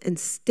channels and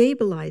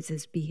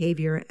stabilizes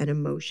behavior and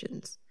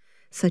emotions,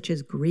 such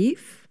as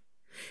grief,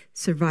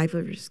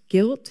 survivor's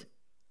guilt,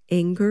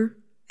 anger,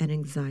 and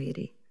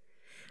anxiety.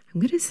 I'm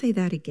going to say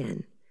that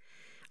again.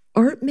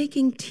 Art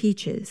making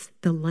teaches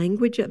the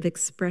language of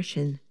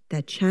expression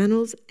that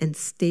channels and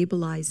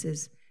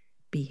stabilizes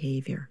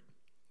behavior.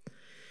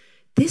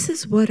 This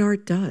is what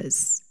art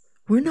does.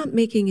 We're not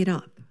making it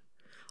up.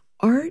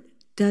 Art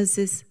does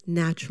this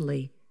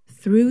naturally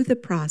through the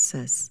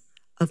process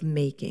of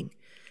making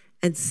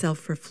and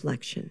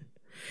self-reflection.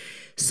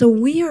 So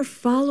we are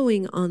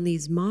following on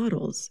these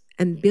models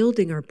and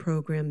building our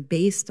program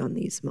based on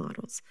these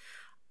models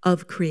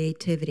of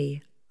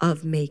creativity,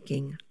 of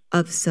making,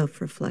 of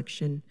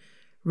self-reflection,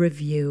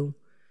 review,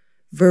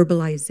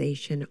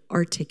 verbalization,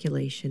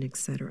 articulation,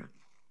 etc.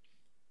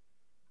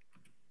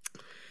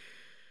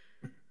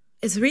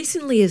 As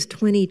recently as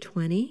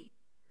 2020,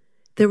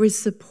 there was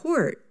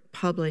support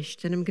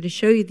published, and I'm going to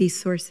show you these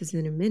sources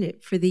in a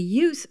minute, for the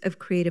use of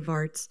creative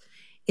arts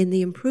in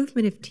the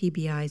improvement of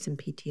TBIs and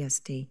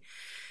PTSD.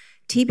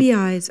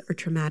 TBIs are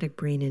traumatic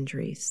brain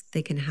injuries.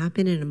 They can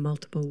happen in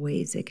multiple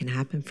ways. They can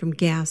happen from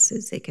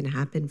gases. They can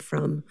happen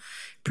from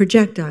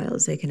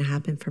projectiles. They can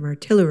happen from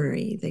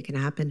artillery. They can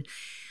happen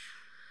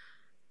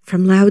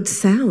from loud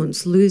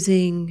sounds,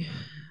 losing,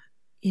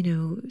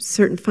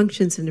 certain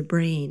functions in the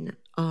brain.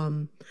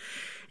 And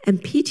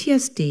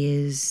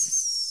PTSD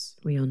is,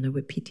 we all know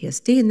what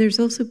PTSD, and there's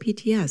also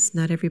PTS.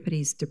 Not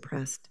everybody's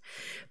depressed.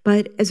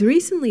 But as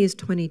recently as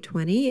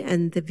 2020,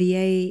 and the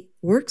VA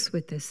works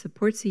with this,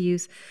 supports the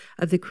use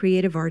of the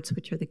creative arts,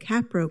 which are the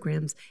CAP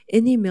programs,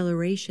 in the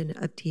amelioration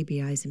of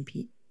TBIs and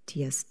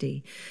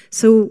PTSD.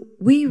 So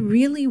we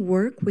really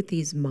work with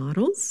these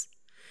models,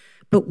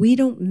 but we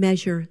don't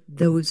measure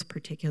those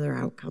particular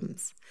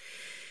outcomes.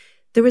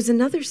 There was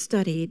another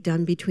study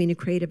done between the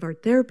creative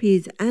art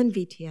therapies and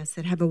VTS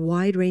that have a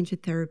wide range of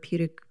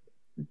therapeutic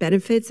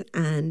benefits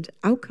and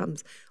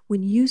outcomes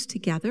when used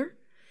together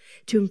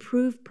to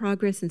improve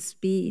progress and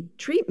speed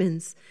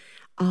treatments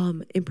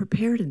in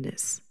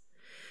preparedness.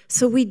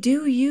 So we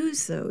do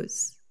use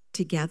those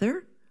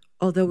together,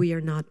 although we are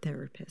not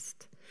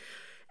therapists.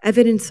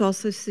 Evidence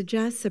also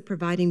suggests that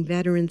providing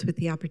veterans with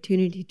the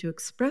opportunity to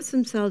express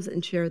themselves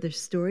and share their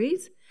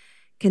stories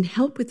can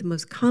help with the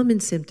most common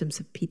symptoms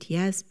of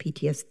PTS,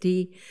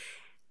 PTSD,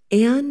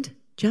 and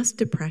just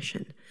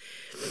depression.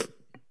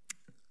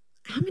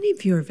 How many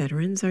of you are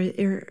veterans?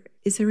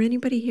 Is there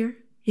anybody here?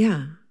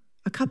 Yeah,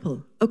 a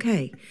couple.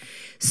 Okay.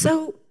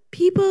 So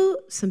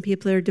some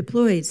people are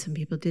deployed, some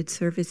people did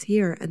service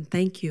here, and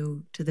thank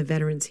you to the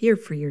veterans here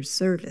for your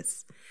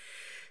service.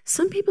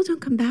 Some people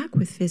don't come back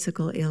with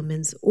physical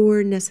ailments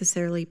or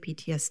necessarily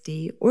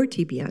PTSD or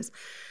TBIs.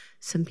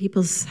 Some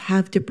people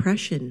have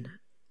depression,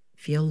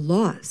 feel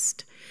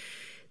lost.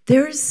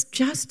 There's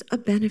just a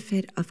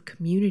benefit of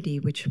community,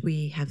 which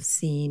we have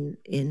seen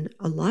in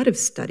a lot of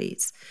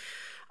studies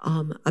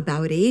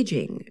about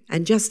aging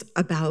and just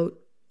about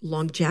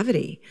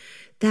longevity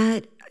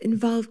that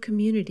involve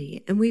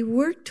community. And we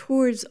work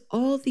towards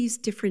all these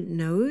different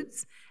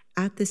nodes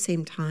at the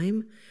same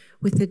time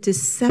with a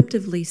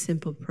deceptively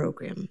simple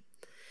program.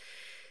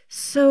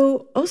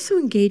 So also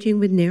engaging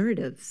with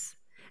narratives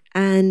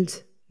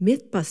and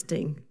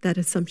myth-busting that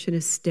assumption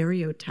of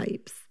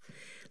stereotypes,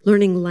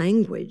 learning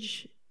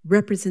language,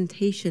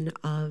 representation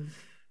of,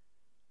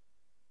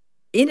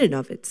 in and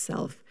of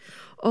itself.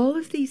 All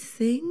of these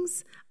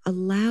things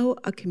allow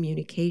a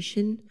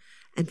communication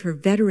and for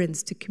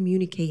veterans to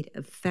communicate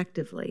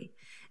effectively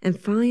and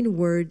find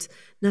words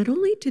not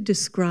only to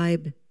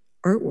describe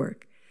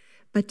artwork,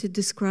 but to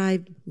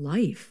describe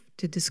life,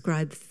 to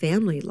describe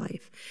family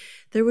life.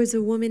 There was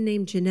a woman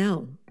named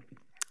Janelle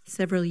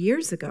several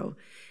years ago,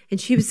 and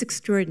she was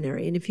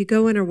extraordinary. And if you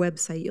go on our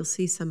website, you'll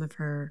see some of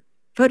her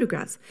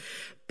photographs.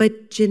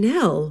 But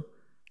Janelle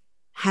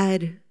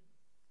had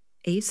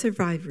a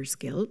survivor's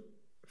guilt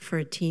for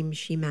a team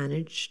she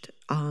managed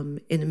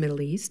in the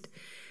Middle East,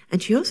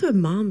 and she also had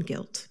mom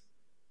guilt.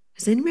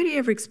 Has anybody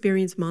ever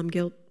experienced mom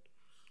guilt?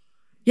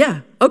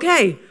 Yeah,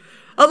 okay.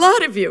 A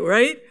lot of you,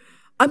 right?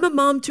 I'm a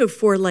mom to a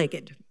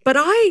four-legged, but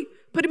I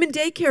put him in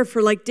daycare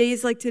for like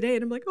days like today,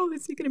 and I'm like, oh,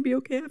 is he going to be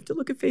okay? I have to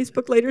look at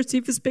Facebook later, see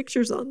if his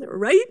picture's on there,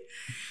 right?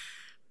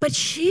 But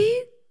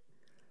she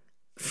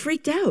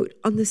freaked out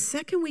on the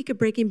second week of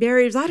breaking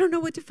barriers. I don't know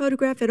what to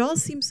photograph. It all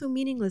seems so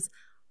meaningless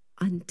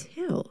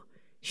until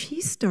she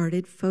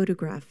started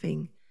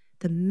photographing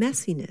the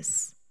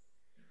messiness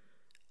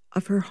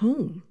of her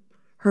home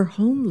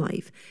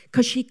life,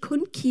 because she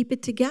couldn't keep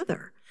it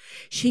together.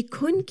 She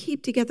couldn't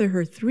keep together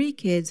her 3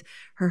 kids,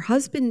 her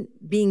husband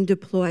being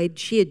deployed.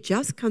 She had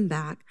just come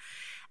back,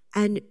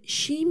 and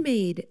she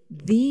made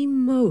the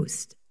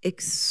most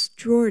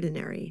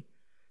extraordinary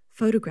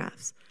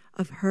photographs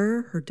of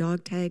her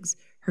dog tags,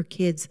 her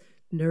kids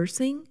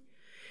nursing,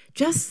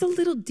 just the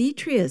little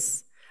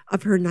Detrius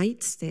of her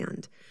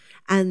nightstand,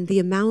 and the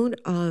amount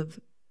of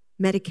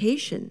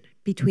medication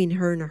between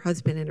her and her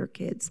husband and her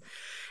kids.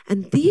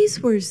 And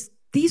these weren't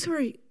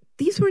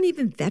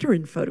even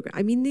veteran photographs.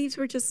 I mean, these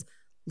were just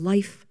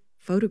life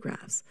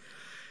photographs.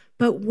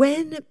 But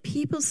when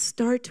people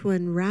start to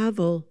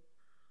unravel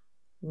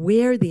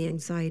where the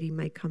anxiety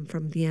might come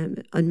from, the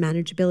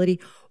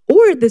unmanageability,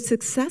 or the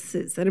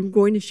successes, and I'm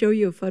going to show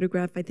you a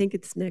photograph, I think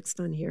it's next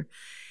on here,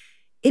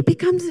 it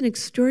becomes an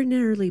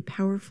extraordinarily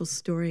powerful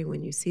story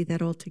when you see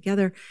that all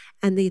together,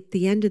 and at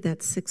the end of that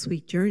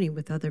 6-week journey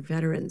with other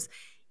veterans,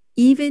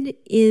 even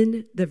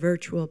in the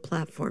virtual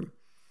platform.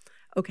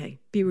 Okay,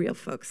 be real,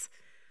 folks.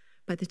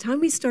 By the time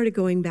we started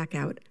going back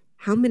out,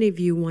 how many of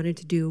you wanted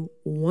to do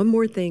one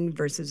more thing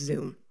versus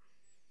Zoom?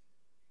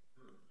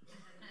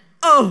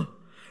 Oh,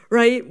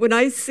 right? When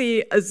I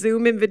see a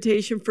Zoom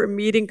invitation for a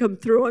meeting come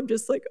through, I'm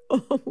just like,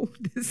 oh,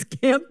 this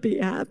can't be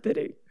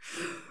happening,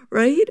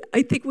 right?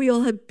 I think we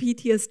all have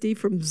PTSD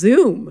from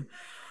Zoom.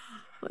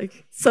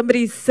 Like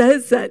somebody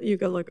says that and you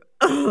go like,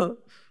 oh,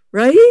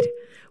 right?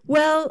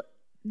 Well,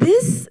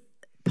 this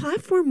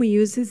platform we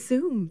use is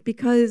Zoom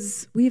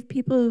because we have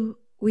people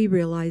we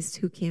realized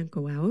who can't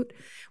go out.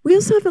 We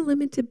also have a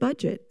limited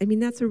budget. I mean,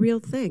 that's a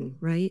real thing,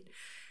 right?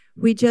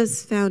 We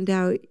just found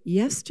out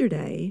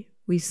yesterday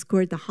we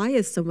scored the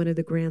highest on one of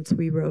the grants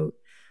we wrote.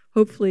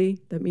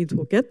 Hopefully, that means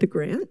we'll get the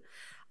grant.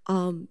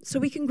 So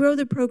we can grow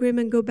the program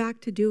and go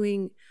back to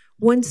doing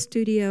one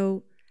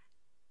studio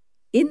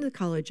in the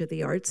College of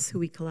the Arts, who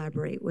we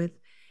collaborate with,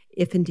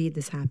 if indeed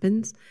this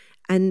happens,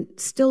 and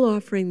still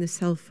offering the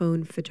cell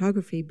phone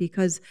photography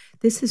because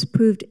this has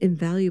proved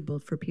invaluable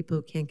for people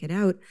who can't get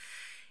out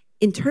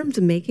in terms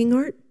of making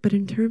art, but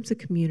in terms of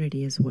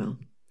community as well.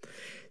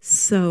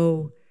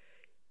 So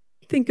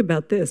think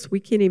about this. We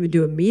can't even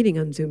do a meeting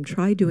on Zoom.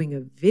 Try doing a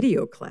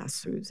video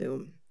class through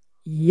Zoom.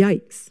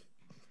 Yikes,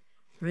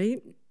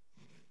 right?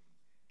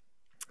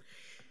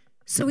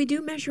 So we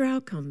do measure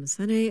outcomes,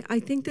 and I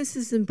think this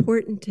is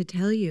important to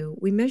tell you.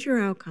 We measure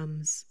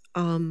outcomes.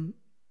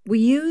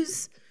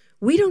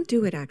 We don't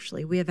do it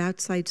actually. We have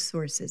outside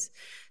sources.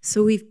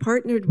 So we've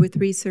partnered with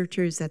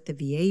researchers at the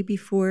VA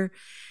before,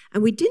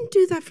 and we didn't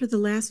do that for the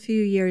last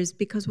few years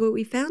because what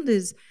we found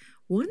is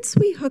once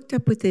we hooked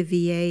up with the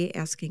VA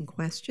asking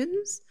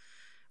questions,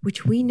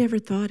 which we never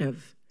thought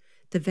of,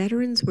 the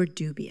veterans were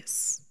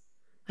dubious.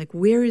 Like,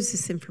 where is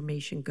this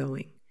information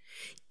going?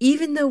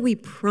 Even though we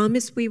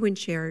promised we wouldn't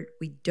share it,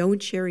 we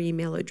don't share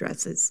email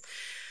addresses.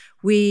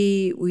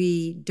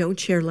 We don't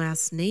share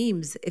last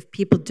names. If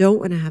people don't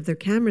want to have their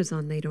cameras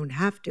on, they don't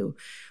have to.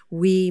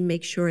 We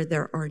make sure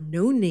there are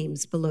no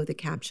names below the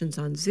captions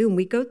on Zoom.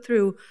 We go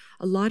through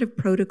a lot of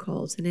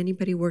protocols, and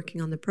anybody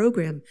working on the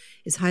program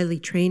is highly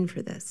trained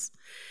for this.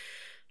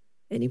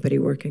 Anybody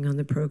working on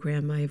the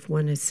program, I have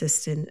one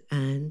assistant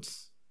and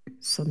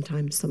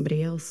sometimes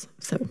somebody else.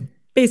 So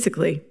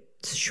basically,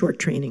 it's short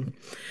training.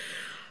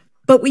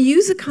 But we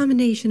use a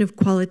combination of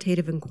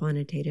qualitative and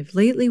quantitative.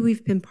 Lately,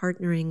 we've been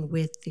partnering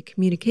with the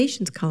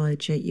Communications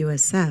College at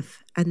USF,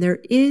 and there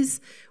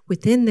is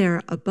within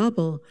there a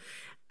bubble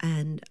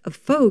and of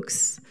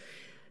folks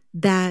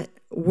that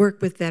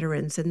work with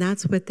veterans, and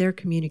that's what their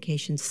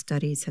communication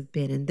studies have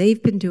been. And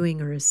they've been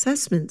doing our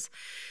assessments.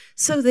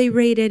 So they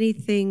rate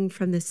anything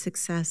from the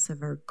success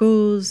of our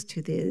goals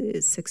to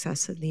the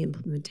success of the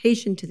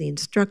implementation, to the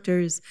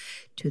instructors,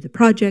 to the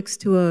projects,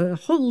 to a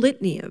whole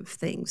litany of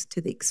things,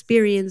 to the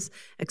experience,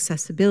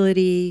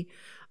 accessibility,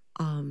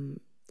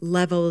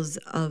 levels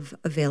of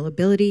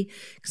availability.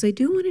 Because I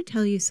do want to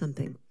tell you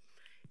something.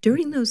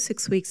 During those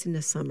 6 weeks in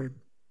the summer,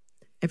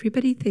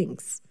 everybody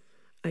thinks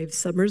I have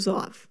summers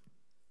off.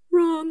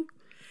 Wrong.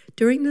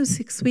 During those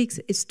 6 weeks,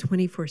 it's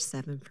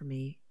 24/7 for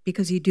me.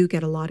 Because you do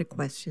get a lot of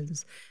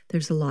questions.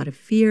 There's a lot of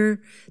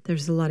fear.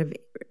 There's a lot of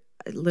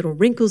little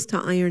wrinkles to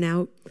iron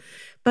out.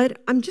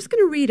 But I'm just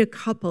going to read a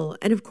couple.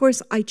 And of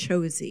course, I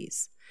chose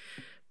these.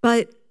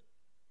 But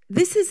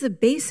this is a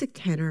basic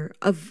tenor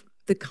of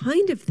the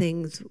kind of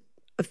things,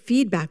 of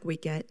feedback we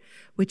get,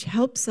 which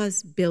helps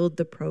us build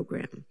the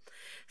program.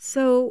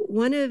 So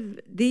one of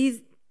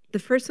these, the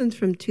first one's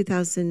from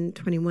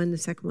 2021. The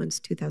second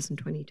one's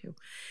 2022.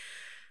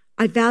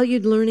 I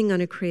valued learning on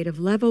a creative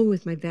level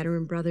with my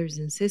veteran brothers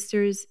and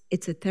sisters.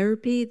 It's a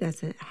therapy that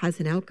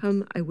has an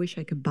outcome I wish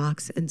I could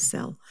box and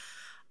sell.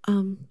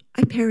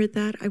 I parrot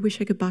that. I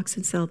wish I could box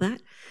and sell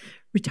that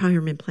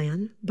retirement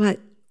plan, but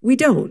we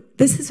don't.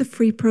 This is a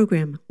free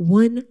program,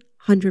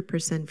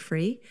 100%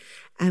 free,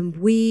 and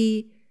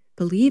we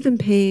believe in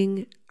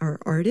paying our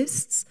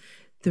artists.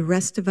 The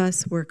rest of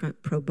us work on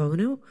pro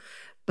bono,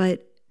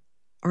 but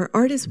our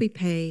artists we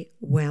pay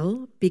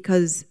well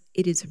because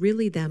it is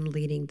really them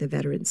leading the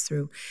veterans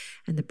through,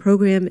 and the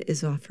program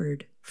is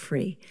offered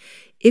free.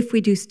 If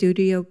we do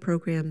studio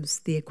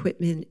programs, the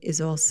equipment is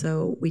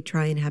also, we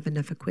try and have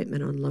enough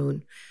equipment on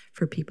loan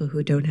for people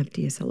who don't have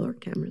DSLR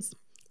cameras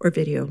or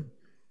video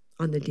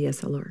on the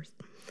DSLRs.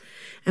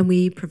 And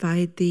we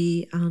provide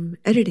the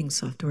editing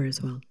software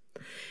as well.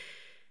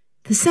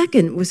 The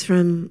second was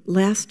from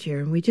last year,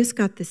 and we just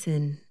got this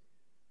in.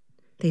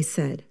 They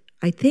said,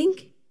 I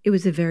think it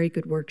was a very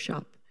good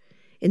workshop,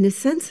 in the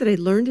sense that I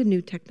learned a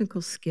new technical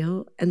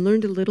skill and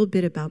learned a little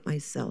bit about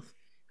myself.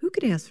 Who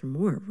could ask for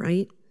more,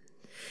 right?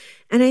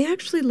 And I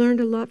actually learned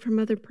a lot from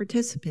other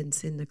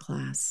participants in the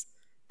class.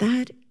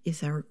 That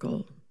is our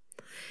goal.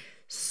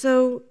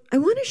 So I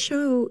want to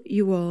show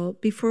you all,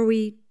 before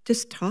we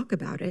just talk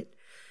about it,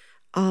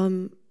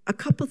 a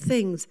couple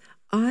things.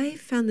 I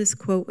found this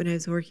quote when I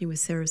was working with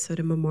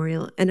Sarasota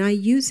Memorial, and I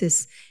use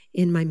this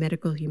in my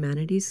medical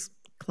humanities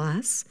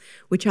class,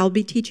 which I'll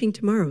be teaching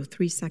tomorrow,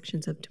 3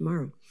 sections of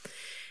tomorrow.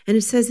 And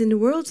it says, in the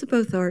worlds of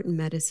both art and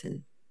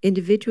medicine,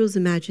 individuals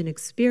imagine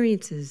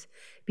experiences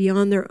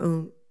beyond their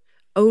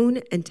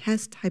own and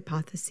test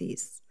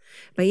hypotheses.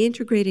 By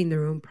integrating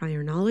their own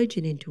prior knowledge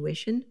and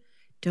intuition,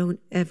 don't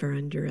ever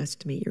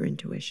underestimate your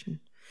intuition.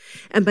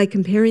 And by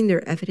comparing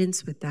their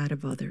evidence with that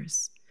of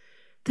others.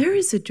 There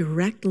is a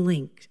direct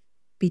link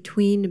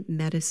between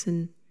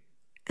medicine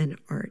and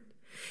art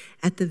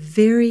at the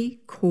very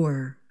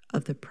core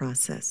of the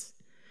process.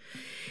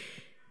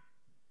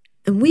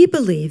 And we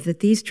believe that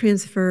these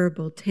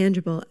transferable,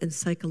 tangible, and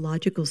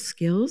psychological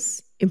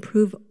skills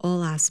improve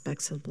all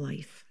aspects of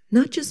life,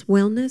 not just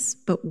wellness,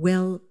 but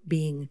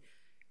well-being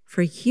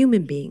for a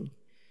human being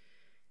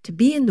to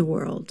be in the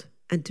world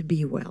and to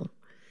be well.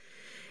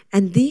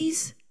 And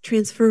these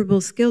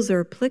transferable skills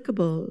are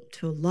applicable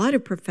to a lot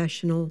of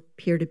professional,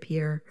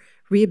 peer-to-peer,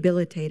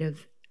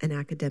 rehabilitative, and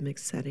academic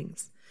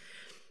settings.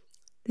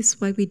 This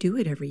is why we do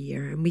it every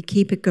year, and we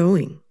keep it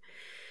going.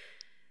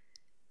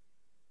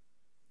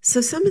 So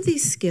some of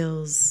these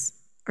skills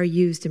are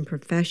used in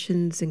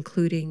professions,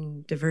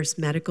 including diverse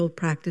medical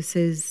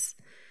practices,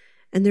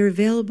 and they're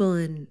available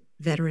in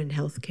veteran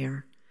health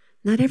care.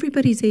 Not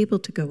everybody's able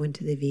to go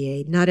into the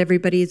VA. Not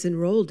everybody is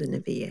enrolled in a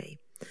VA.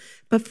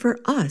 But for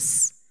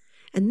us,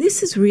 and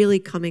this is really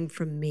coming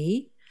from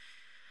me,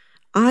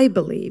 I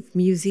believe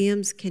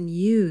museums can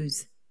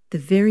use the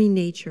very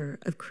nature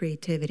of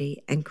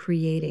creativity and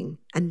creating,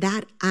 and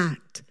that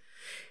act,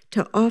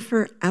 to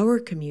offer our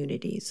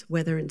communities,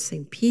 whether in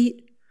St.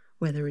 Pete,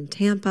 whether in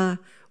Tampa,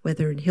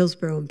 whether in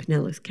Hillsborough and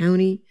Pinellas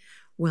County,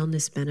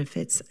 wellness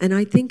benefits. And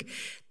I think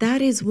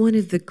that is one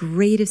of the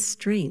greatest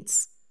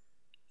strengths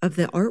of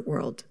the art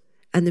world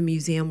and the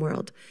museum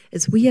world,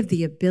 is we have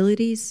the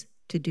abilities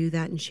to do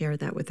that and share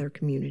that with our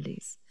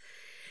communities.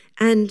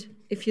 And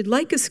if you'd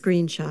like a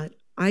screenshot,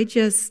 I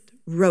just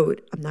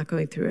wrote, I'm not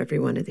going through every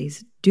one of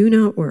these, do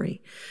not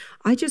worry.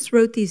 I just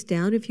wrote these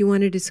down if you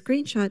wanted a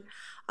screenshot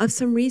of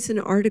some recent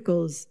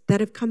articles that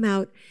have come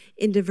out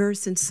in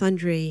diverse and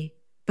sundry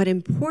but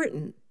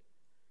important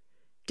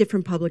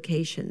different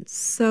publications.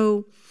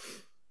 So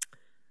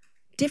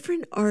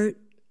different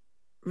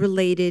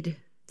art-related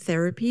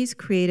therapies,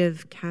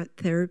 creative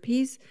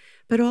therapies,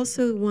 but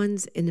also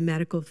ones in the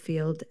medical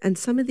field. And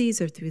some of these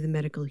are through the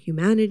medical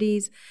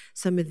humanities.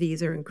 Some of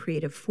these are in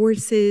creative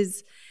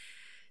forces.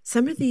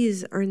 Some of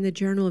these are in the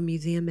Journal of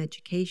Museum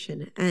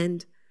Education.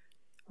 And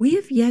we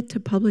have yet to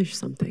publish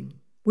something,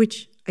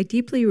 which I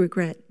deeply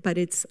regret, but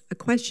it's a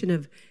question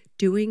of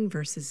doing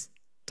versus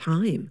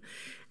time,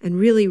 and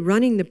really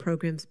running the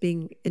programs,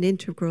 being an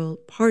integral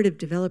part of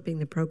developing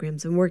the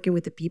programs and working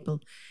with the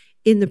people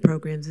in the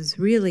programs is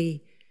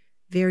really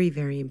very,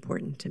 very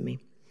important to me.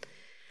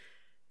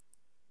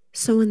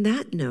 So on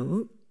that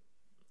note,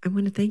 I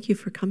want to thank you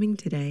for coming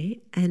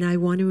today, and I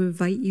want to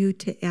invite you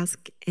to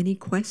ask any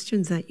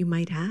questions that you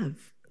might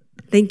have.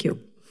 Thank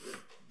you.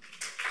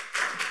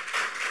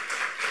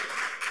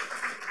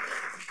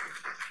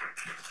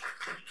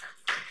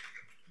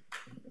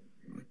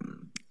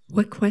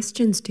 What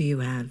questions do you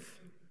have?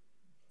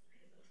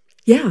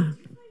 Yeah. Most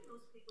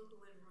people who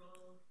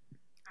enroll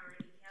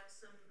already have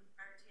some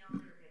art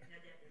talent or have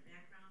had that in their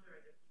background, or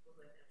are there people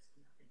who have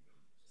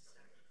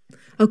absolutely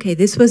nothing? Okay,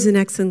 this was an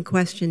excellent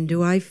question.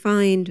 Do I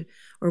find,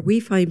 or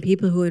we find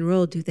people who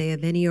enroll, do they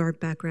have any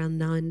art background,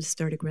 none,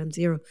 start at ground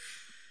zero?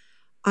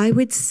 I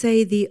would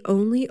say the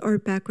only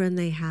art background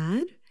they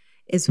had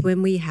is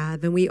when we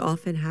have, and we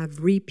often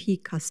have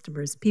repeat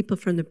customers, people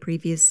from the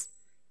previous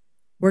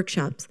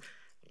workshops,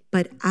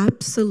 but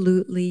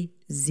absolutely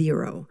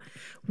zero,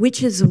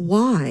 which is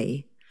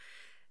why,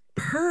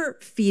 per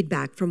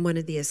feedback from one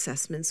of the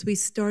assessments, we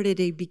started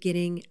a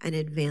beginning and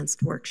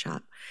advanced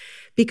workshop,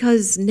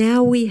 because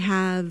now we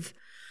have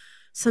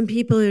some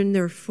people in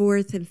their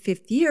 4th and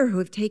 5th year who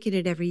have taken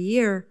it every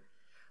year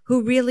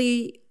who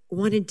really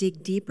want to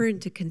dig deeper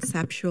into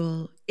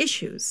conceptual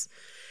issues.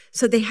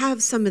 So they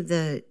have some of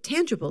the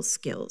tangible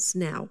skills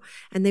now,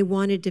 and they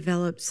want to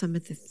develop some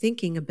of the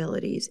thinking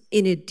abilities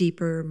in a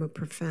deeper, more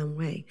profound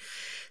way.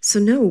 So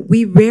no,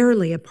 we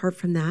rarely, apart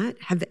from that,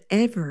 have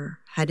ever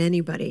had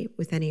anybody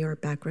with any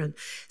art background.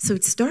 So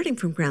it's starting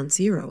from ground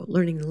zero,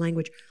 learning the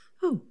language.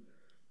 Oh,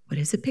 what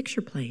is a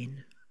picture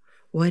plane?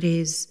 What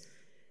is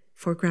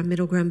foreground,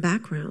 middle ground,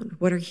 background?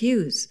 What are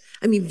hues?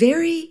 I mean,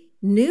 very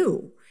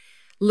new.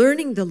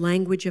 Learning the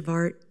language of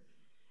art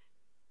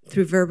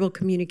through verbal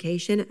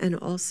communication and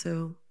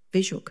also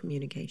visual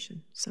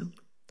communication. So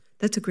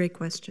that's a great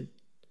question.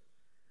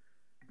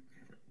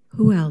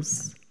 Who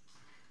else?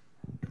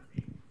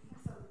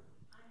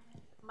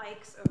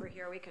 Mics over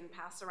here we can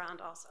pass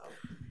around also.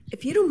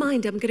 If you don't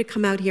mind, I'm going to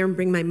come out here and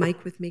bring my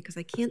mic with me because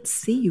I can't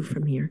see you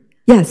from here.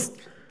 Yes.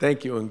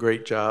 Thank you and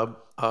great job.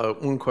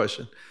 One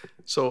question.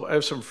 So I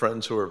have some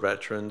friends who are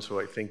veterans who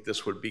I think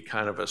this would be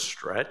kind of a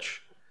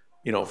stretch,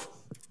 you know,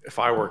 if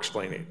I were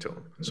explaining it to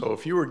them. So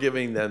if you were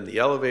giving them the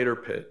elevator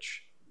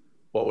pitch,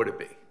 what would it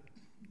be?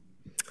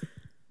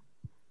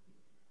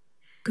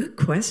 Good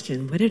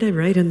question. What did I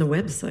write on the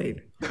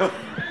website?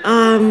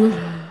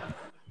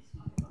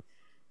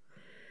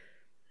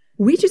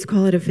 We just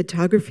call it a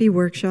photography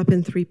workshop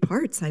in 3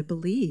 parts, I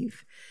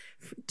believe,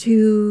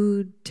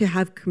 to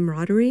have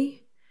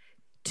camaraderie,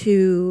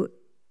 to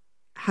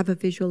have a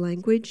visual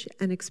language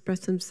and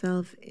express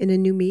themselves in a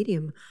new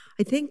medium.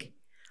 I think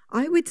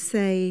I would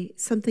say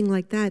something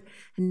like that.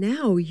 And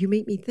now you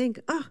make me think,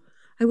 oh,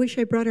 I wish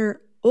I brought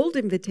our old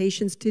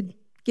invitations to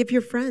give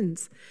your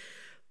friends.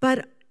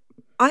 But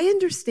I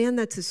understand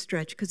that's a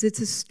stretch because it's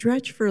a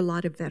stretch for a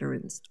lot of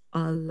veterans,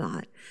 a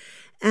lot.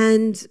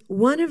 And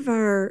one of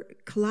our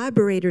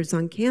collaborators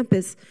on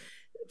campus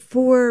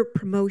for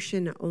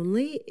promotion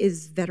only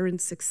is Veteran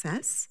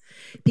Success,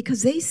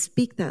 because they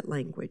speak that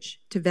language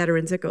to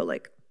veterans that go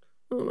like,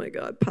 oh my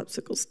God,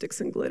 popsicle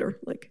sticks and glitter.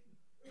 Like,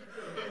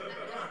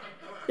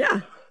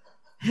 yeah,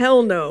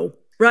 hell no,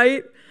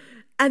 right?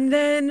 And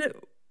then,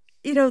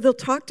 you know, they'll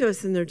talk to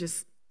us and they're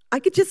just, I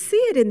could just see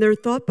it in their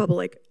thought bubble,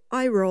 like,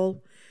 eye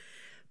roll.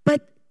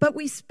 But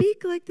we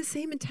speak like the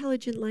same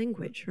intelligent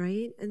language,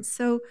 right? And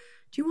so,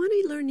 do you want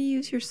to learn to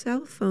use your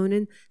cell phone?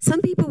 And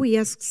some people we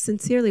ask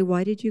sincerely,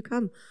 why did you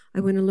come?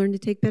 I want to learn to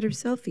take better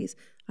selfies.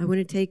 I want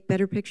to take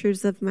better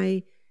pictures of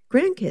my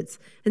grandkids.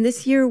 And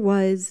this year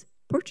was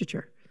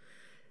portraiture.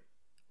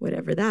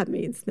 Whatever that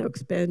means. Now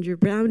expand your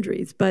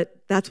boundaries.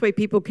 But that's why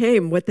people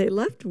came. What they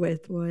left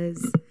with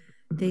was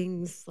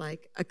things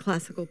like a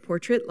classical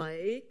portrait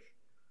like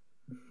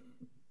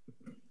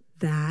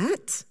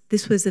that.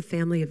 This was a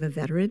family of a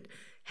veteran,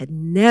 had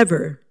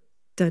never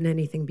done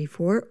anything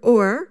before,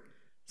 or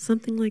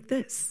something like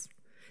this.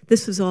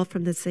 This was all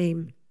from the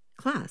same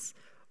class,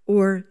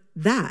 or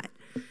that.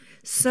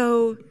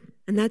 So,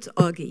 and that's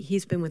Augie.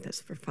 He's been with us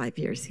for 5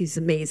 years. He's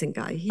an amazing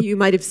guy. You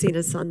might have seen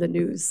us on the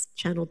news,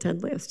 Channel 10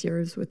 last year.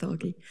 I was with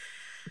Augie.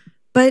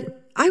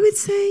 But I would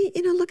say,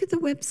 you know, look at the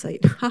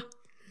website.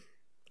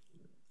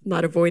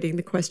 Not avoiding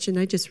the question.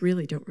 I just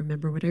really don't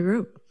remember what I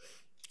wrote.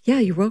 Yeah,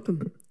 you're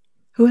welcome.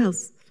 Who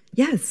else?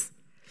 Yes.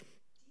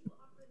 Do you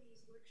offer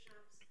these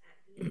workshops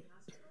at VA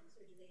hospitals,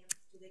 or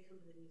do they come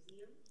to the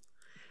museum?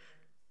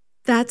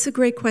 That's a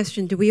great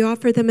question. Do we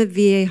offer them at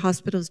VA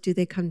hospitals? Do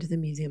they come to the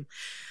museum?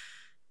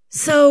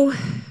 So,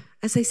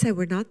 as I said,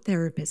 we're not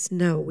therapists.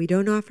 No, we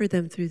don't offer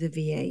them through the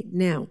VA.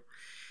 Now,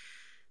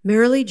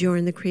 Marilee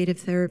Jordan, the creative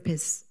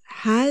therapist,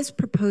 has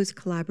proposed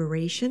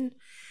collaboration,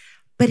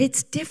 but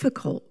it's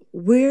difficult.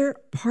 We're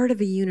part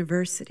of a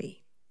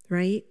university,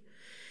 right?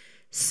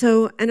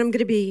 So, and I'm going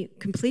to be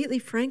completely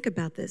frank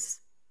about this.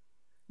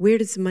 Where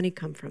does the money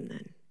come from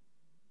then?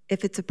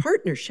 If it's a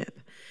partnership.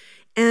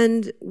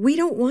 And we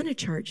don't want to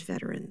charge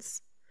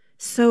veterans.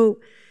 So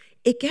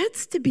it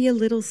gets to be a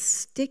little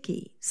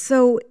sticky.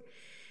 So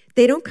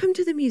they don't come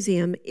to the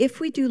museum. If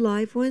we do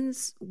live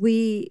ones,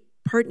 we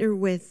partner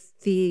with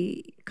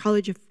the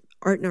College of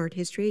Art and Art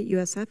History at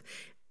USF,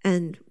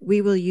 and we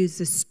will use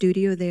the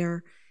studio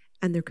there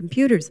and their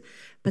computers.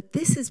 But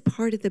this is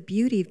part of the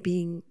beauty of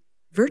being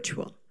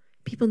virtual.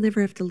 People never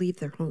have to leave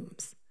their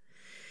homes.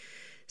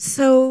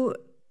 So,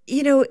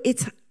 you know,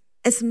 it's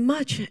as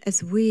much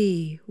as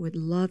we would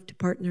love to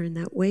partner in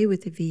that way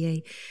with the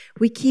VA,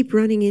 we keep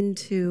running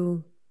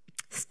into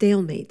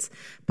stalemates.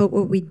 But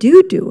what we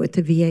do with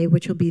the VA,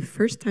 which will be the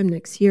first time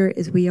next year,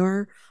 is we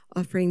are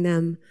offering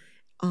them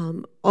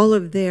all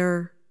of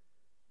their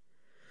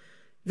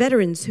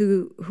veterans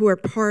who are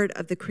part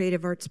of the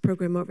creative arts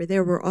program over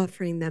there. We're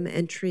offering them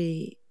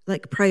entry,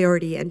 like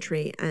priority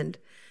entry, and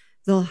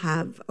they'll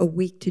have a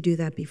week to do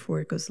that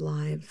before it goes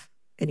live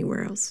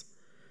anywhere else.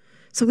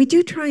 So we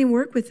do try and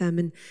work with them.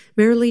 And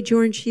Marilee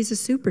Jordan, she's a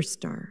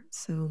superstar.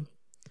 So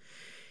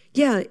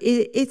yeah,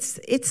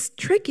 it's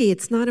tricky.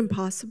 It's not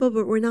impossible,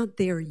 but we're not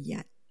there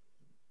yet.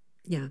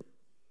 Yeah.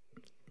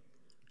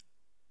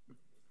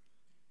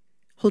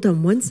 Hold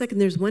on 1 second.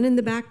 There's one in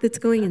the back that's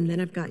going, and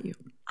then I've got you.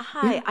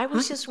 Hi, Yeah. I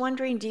was just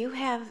wondering, do you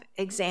have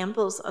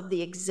examples of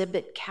the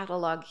exhibit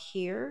catalog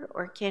here,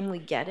 or can we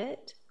get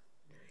it?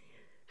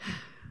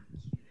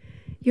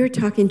 You're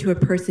talking to a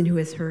person who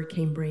has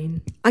hurricane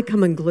brain. I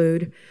come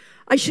unglued.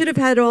 I should have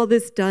had all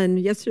this done.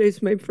 Yesterday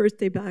was my first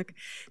day back.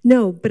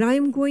 No, but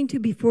I'm going to,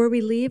 before we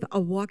leave,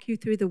 I'll walk you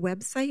through the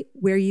website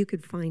where you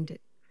could find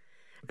it.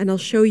 And I'll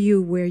show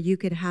you where you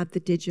could have the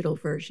digital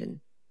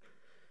version.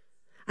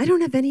 I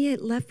don't have any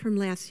left from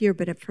last year,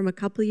 but from a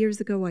couple of years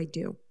ago, I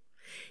do.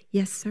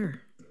 Yes,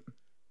 sir.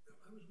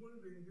 I was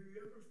wondering, do you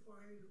ever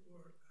find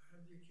or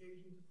have the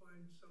occasion to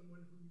find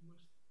someone who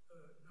must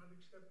not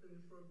accept in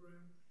the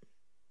program?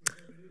 Do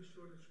you have any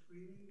sort of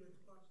screening that's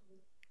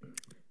possible?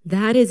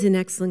 That is an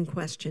excellent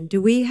question.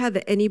 Do we have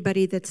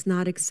anybody that's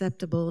not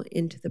acceptable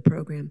into the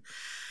program?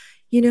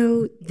 You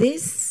know,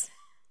 this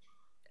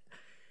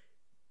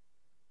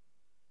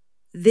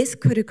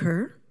could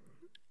occur,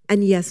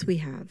 and yes, we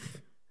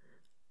have.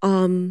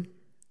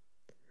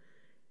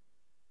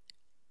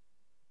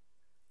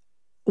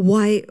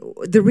 Why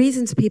the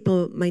reasons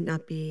people might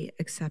not be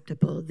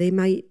acceptable? They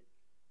might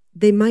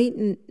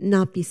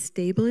not be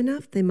stable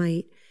enough. They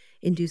might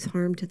induce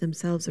harm to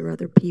themselves or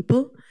other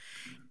people.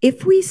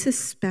 If we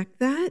suspect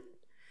that,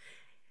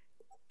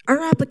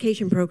 our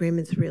application program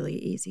is really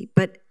easy,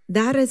 but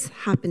that has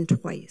happened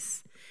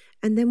twice.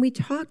 And then we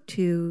talk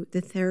to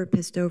the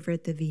therapist over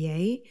at the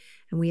VA,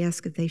 and we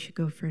ask if they should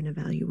go for an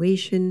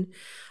evaluation.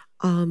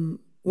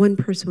 One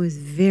person was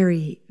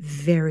very,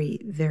 very,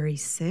 very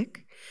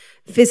sick,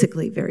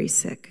 physically very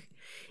sick.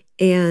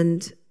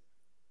 And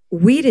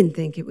we didn't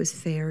think it was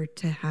fair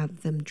to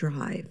have them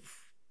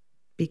drive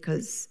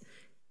because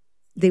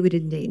they would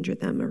endanger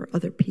them or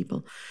other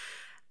people.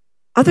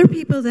 Other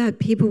people that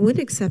people would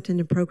accept in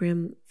the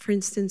program, for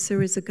instance, there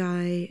was a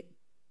guy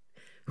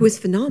who was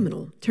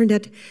phenomenal, turned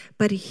out,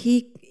 but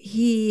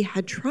he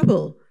had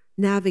trouble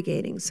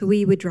navigating. So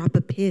we would drop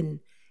a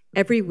pin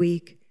every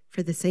week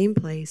for the same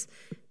place,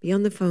 be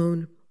on the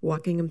phone,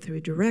 walking him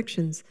through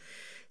directions.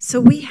 So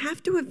we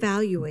have to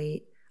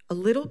evaluate a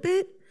little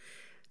bit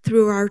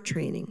through our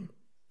training.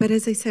 But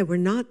as I said, we're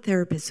not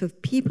therapists. So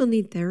if people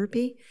need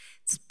therapy,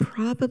 it's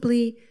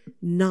probably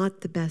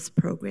not the best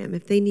program.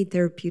 If they need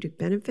therapeutic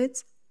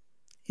benefits,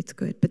 it's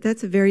good. But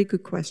that's a very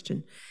good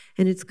question.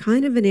 And it's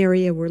kind of an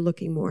area we're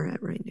looking more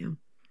at right now.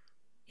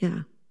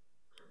 Yeah.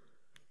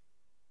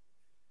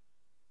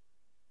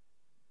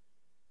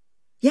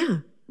 Yeah.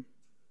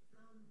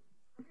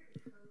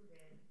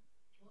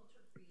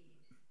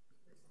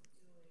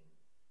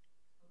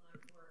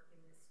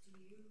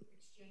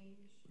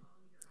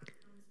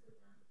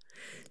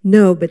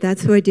 No, but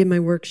that's who I did my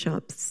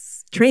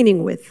workshops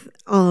training with.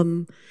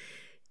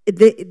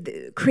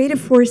 The Creative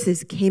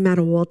Forces came out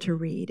of Walter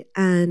Reed,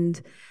 and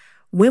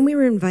when we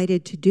were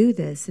invited to do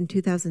this in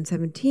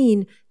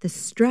 2017, the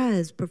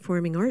Strez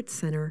Performing Arts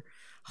Center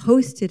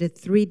hosted a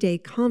 3-day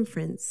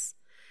conference,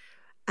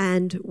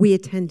 and we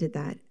attended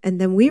that.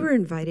 And then we were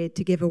invited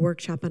to give a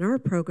workshop on our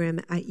program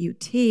at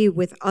UT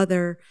with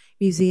other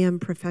museum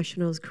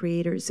professionals,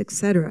 creators,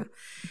 etc.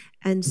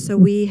 And so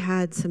we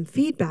had some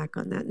feedback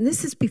on that. And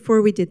this is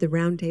before we did the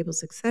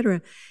roundtables, et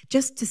cetera,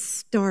 just to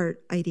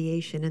start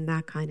ideation and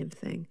that kind of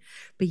thing.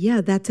 But yeah,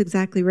 that's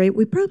exactly right.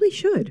 We probably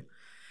should.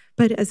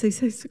 But as I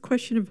said, it's a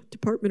question of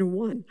Department of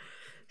One.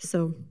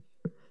 So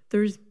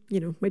there's,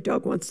 my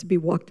dog wants to be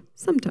walked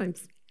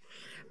sometimes.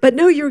 But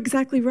no, you're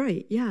exactly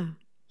right. Yeah.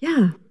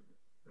 Yeah.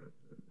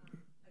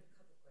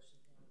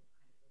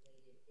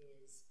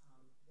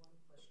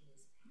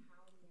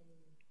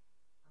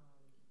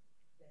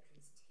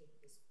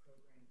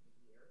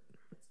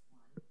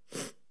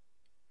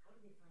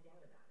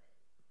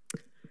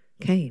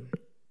 Okay.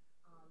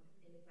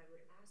 And if I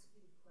were to ask you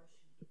the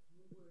question, if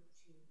you were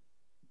to,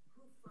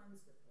 who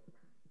funds the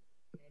program?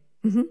 Okay?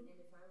 Mm-hmm.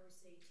 And if I were to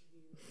say to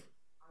you,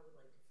 I would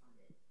like to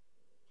fund it,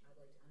 I'd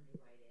like to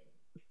underwrite it,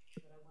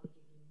 but I want to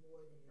give you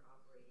more than your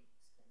operating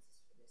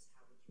expenses for this,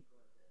 how would you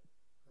grow the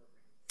program?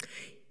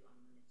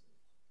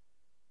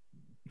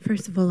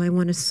 First of all, I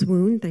want to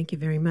swoon. Thank you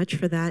very much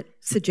for that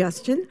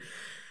suggestion.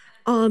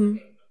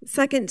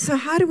 Second, so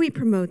how do we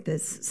promote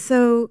this?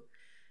 So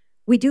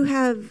we do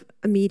have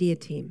a media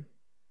team.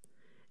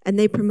 And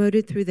they promote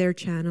it through their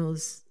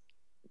channels,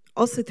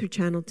 also through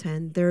Channel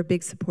 10. They're a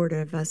big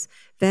supporter of us,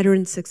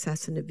 Veteran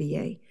Success in the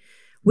VA.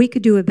 We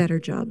could do a better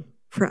job,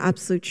 for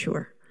absolute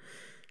sure.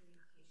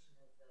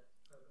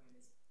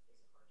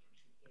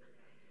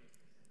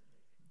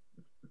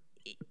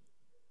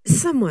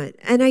 Somewhat.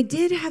 And I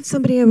did have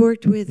somebody I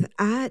worked with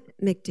at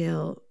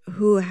MacDill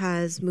who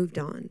has moved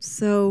on.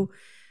 So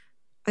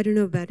I don't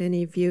know about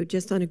any of you,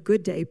 just on a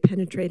good day,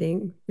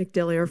 penetrating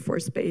MacDill Air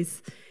Force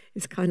Base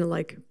is kind of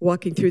like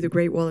walking through the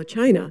Great Wall of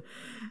China.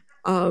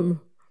 But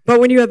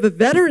when you have a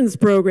veterans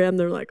program,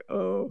 they're like,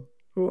 oh,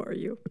 who are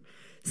you?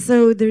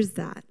 So there's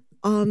that.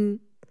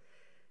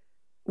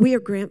 We are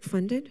grant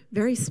funded,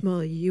 very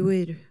small. You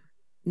would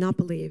not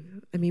believe.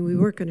 I mean, we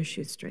work on a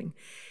shoestring.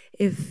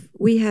 If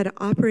we had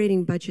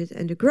operating budget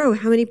and to grow,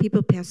 how many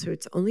people pass through?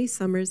 It's only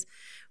summers.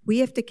 We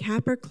have to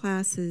cap our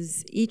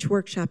classes, each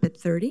workshop at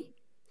 30.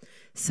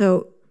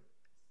 So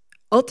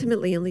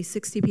ultimately, only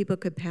 60 people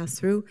could pass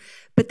through,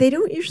 but they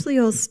don't usually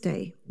all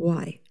stay.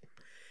 Why?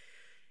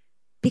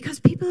 Because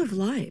people have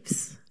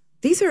lives.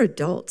 These are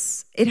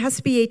adults. It has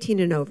to be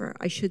 18 and over,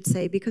 I should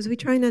say, because we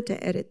try not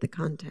to edit the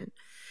content,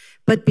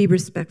 but be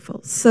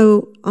respectful.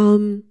 So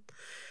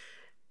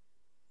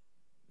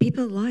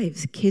people have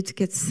lives. Kids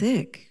get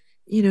sick.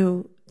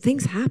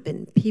 Things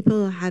happen.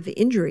 People have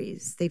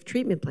injuries. They have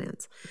treatment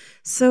plans.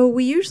 So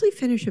we usually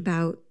finish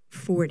about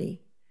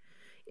 40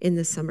 in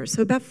the summer.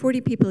 So about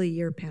 40 people a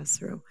year pass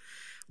through.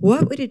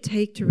 What would it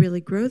take to really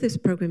grow this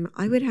program?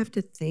 I would have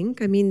to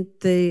think. I mean,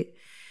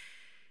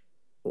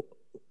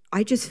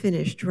 I just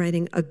finished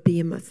writing a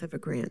behemoth of a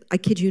grant. I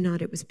kid you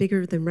not, it was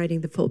bigger than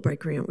writing the Fulbright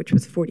grant, which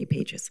was 40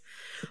 pages.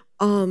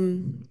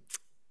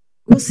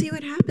 We'll see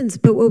what happens,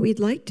 but what we'd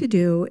like to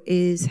do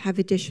is have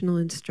additional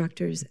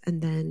instructors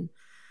and then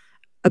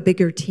a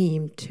bigger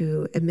team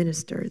to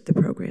administer the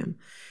program.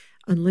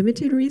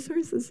 Unlimited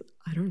resources?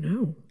 I don't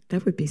know.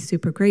 That would be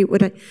super great.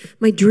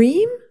 My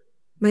dream,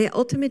 my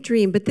ultimate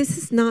dream, but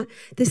this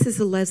is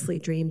a Leslie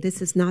dream,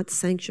 this is not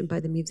sanctioned by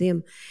the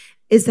museum,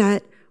 is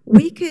that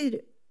we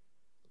could,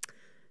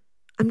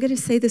 I'm going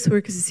to say this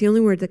word because it's the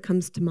only word that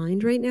comes to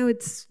mind right now,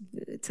 it's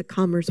a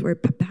commerce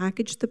word,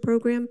 package the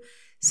program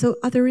so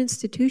other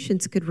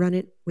institutions could run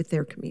it with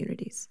their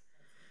communities.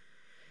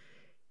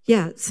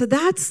 Yeah, so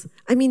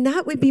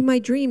that would be my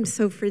dream.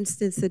 So for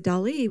instance, at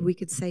Dalí, we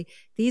could say,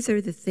 these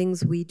are the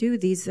things we do.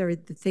 These are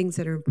the things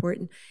that are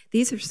important.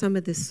 These are some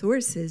of the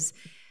sources.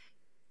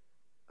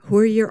 who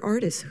are your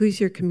artists, who's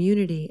your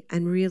community,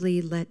 and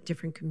really let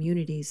different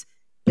communities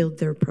build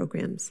their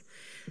programs,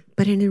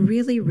 but in a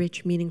really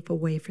rich, meaningful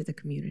way for the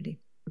community.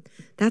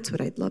 That's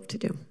what I'd love to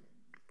do.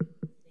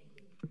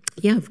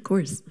 Yeah, of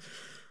course.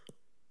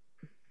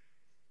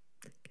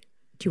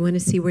 Do you want to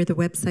see where the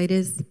website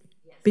is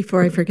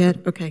before I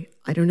forget? Okay.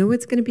 I don't know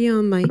what's going to be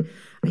on my,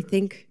 I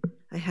think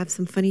I have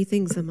some funny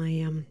things on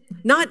my,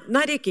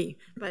 not icky,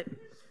 but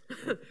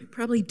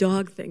probably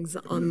dog things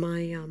on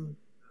my, Before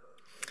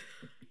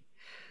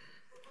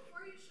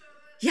you show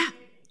it, yeah.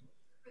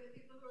 for the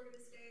people who are going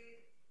to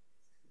stay,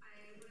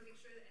 I want to make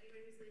sure that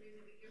anybody who's leaving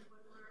that we give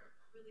one more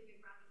really big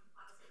round of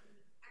applause and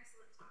an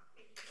excellent talk.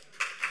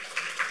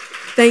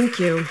 Thank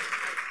you.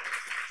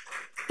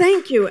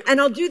 Thank you.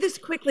 And I'll do this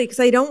quickly because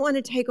I don't want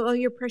to take all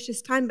your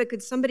precious time, but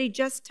could somebody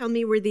just tell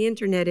me where the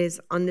internet is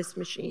on this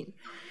machine?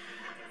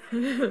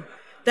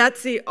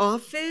 That's the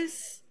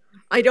office?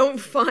 I don't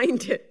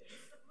find it.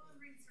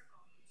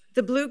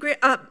 The blue-green,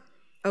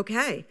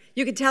 okay.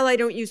 You can tell I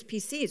don't use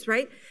PCs,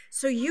 right?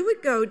 So you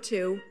would go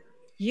to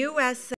USF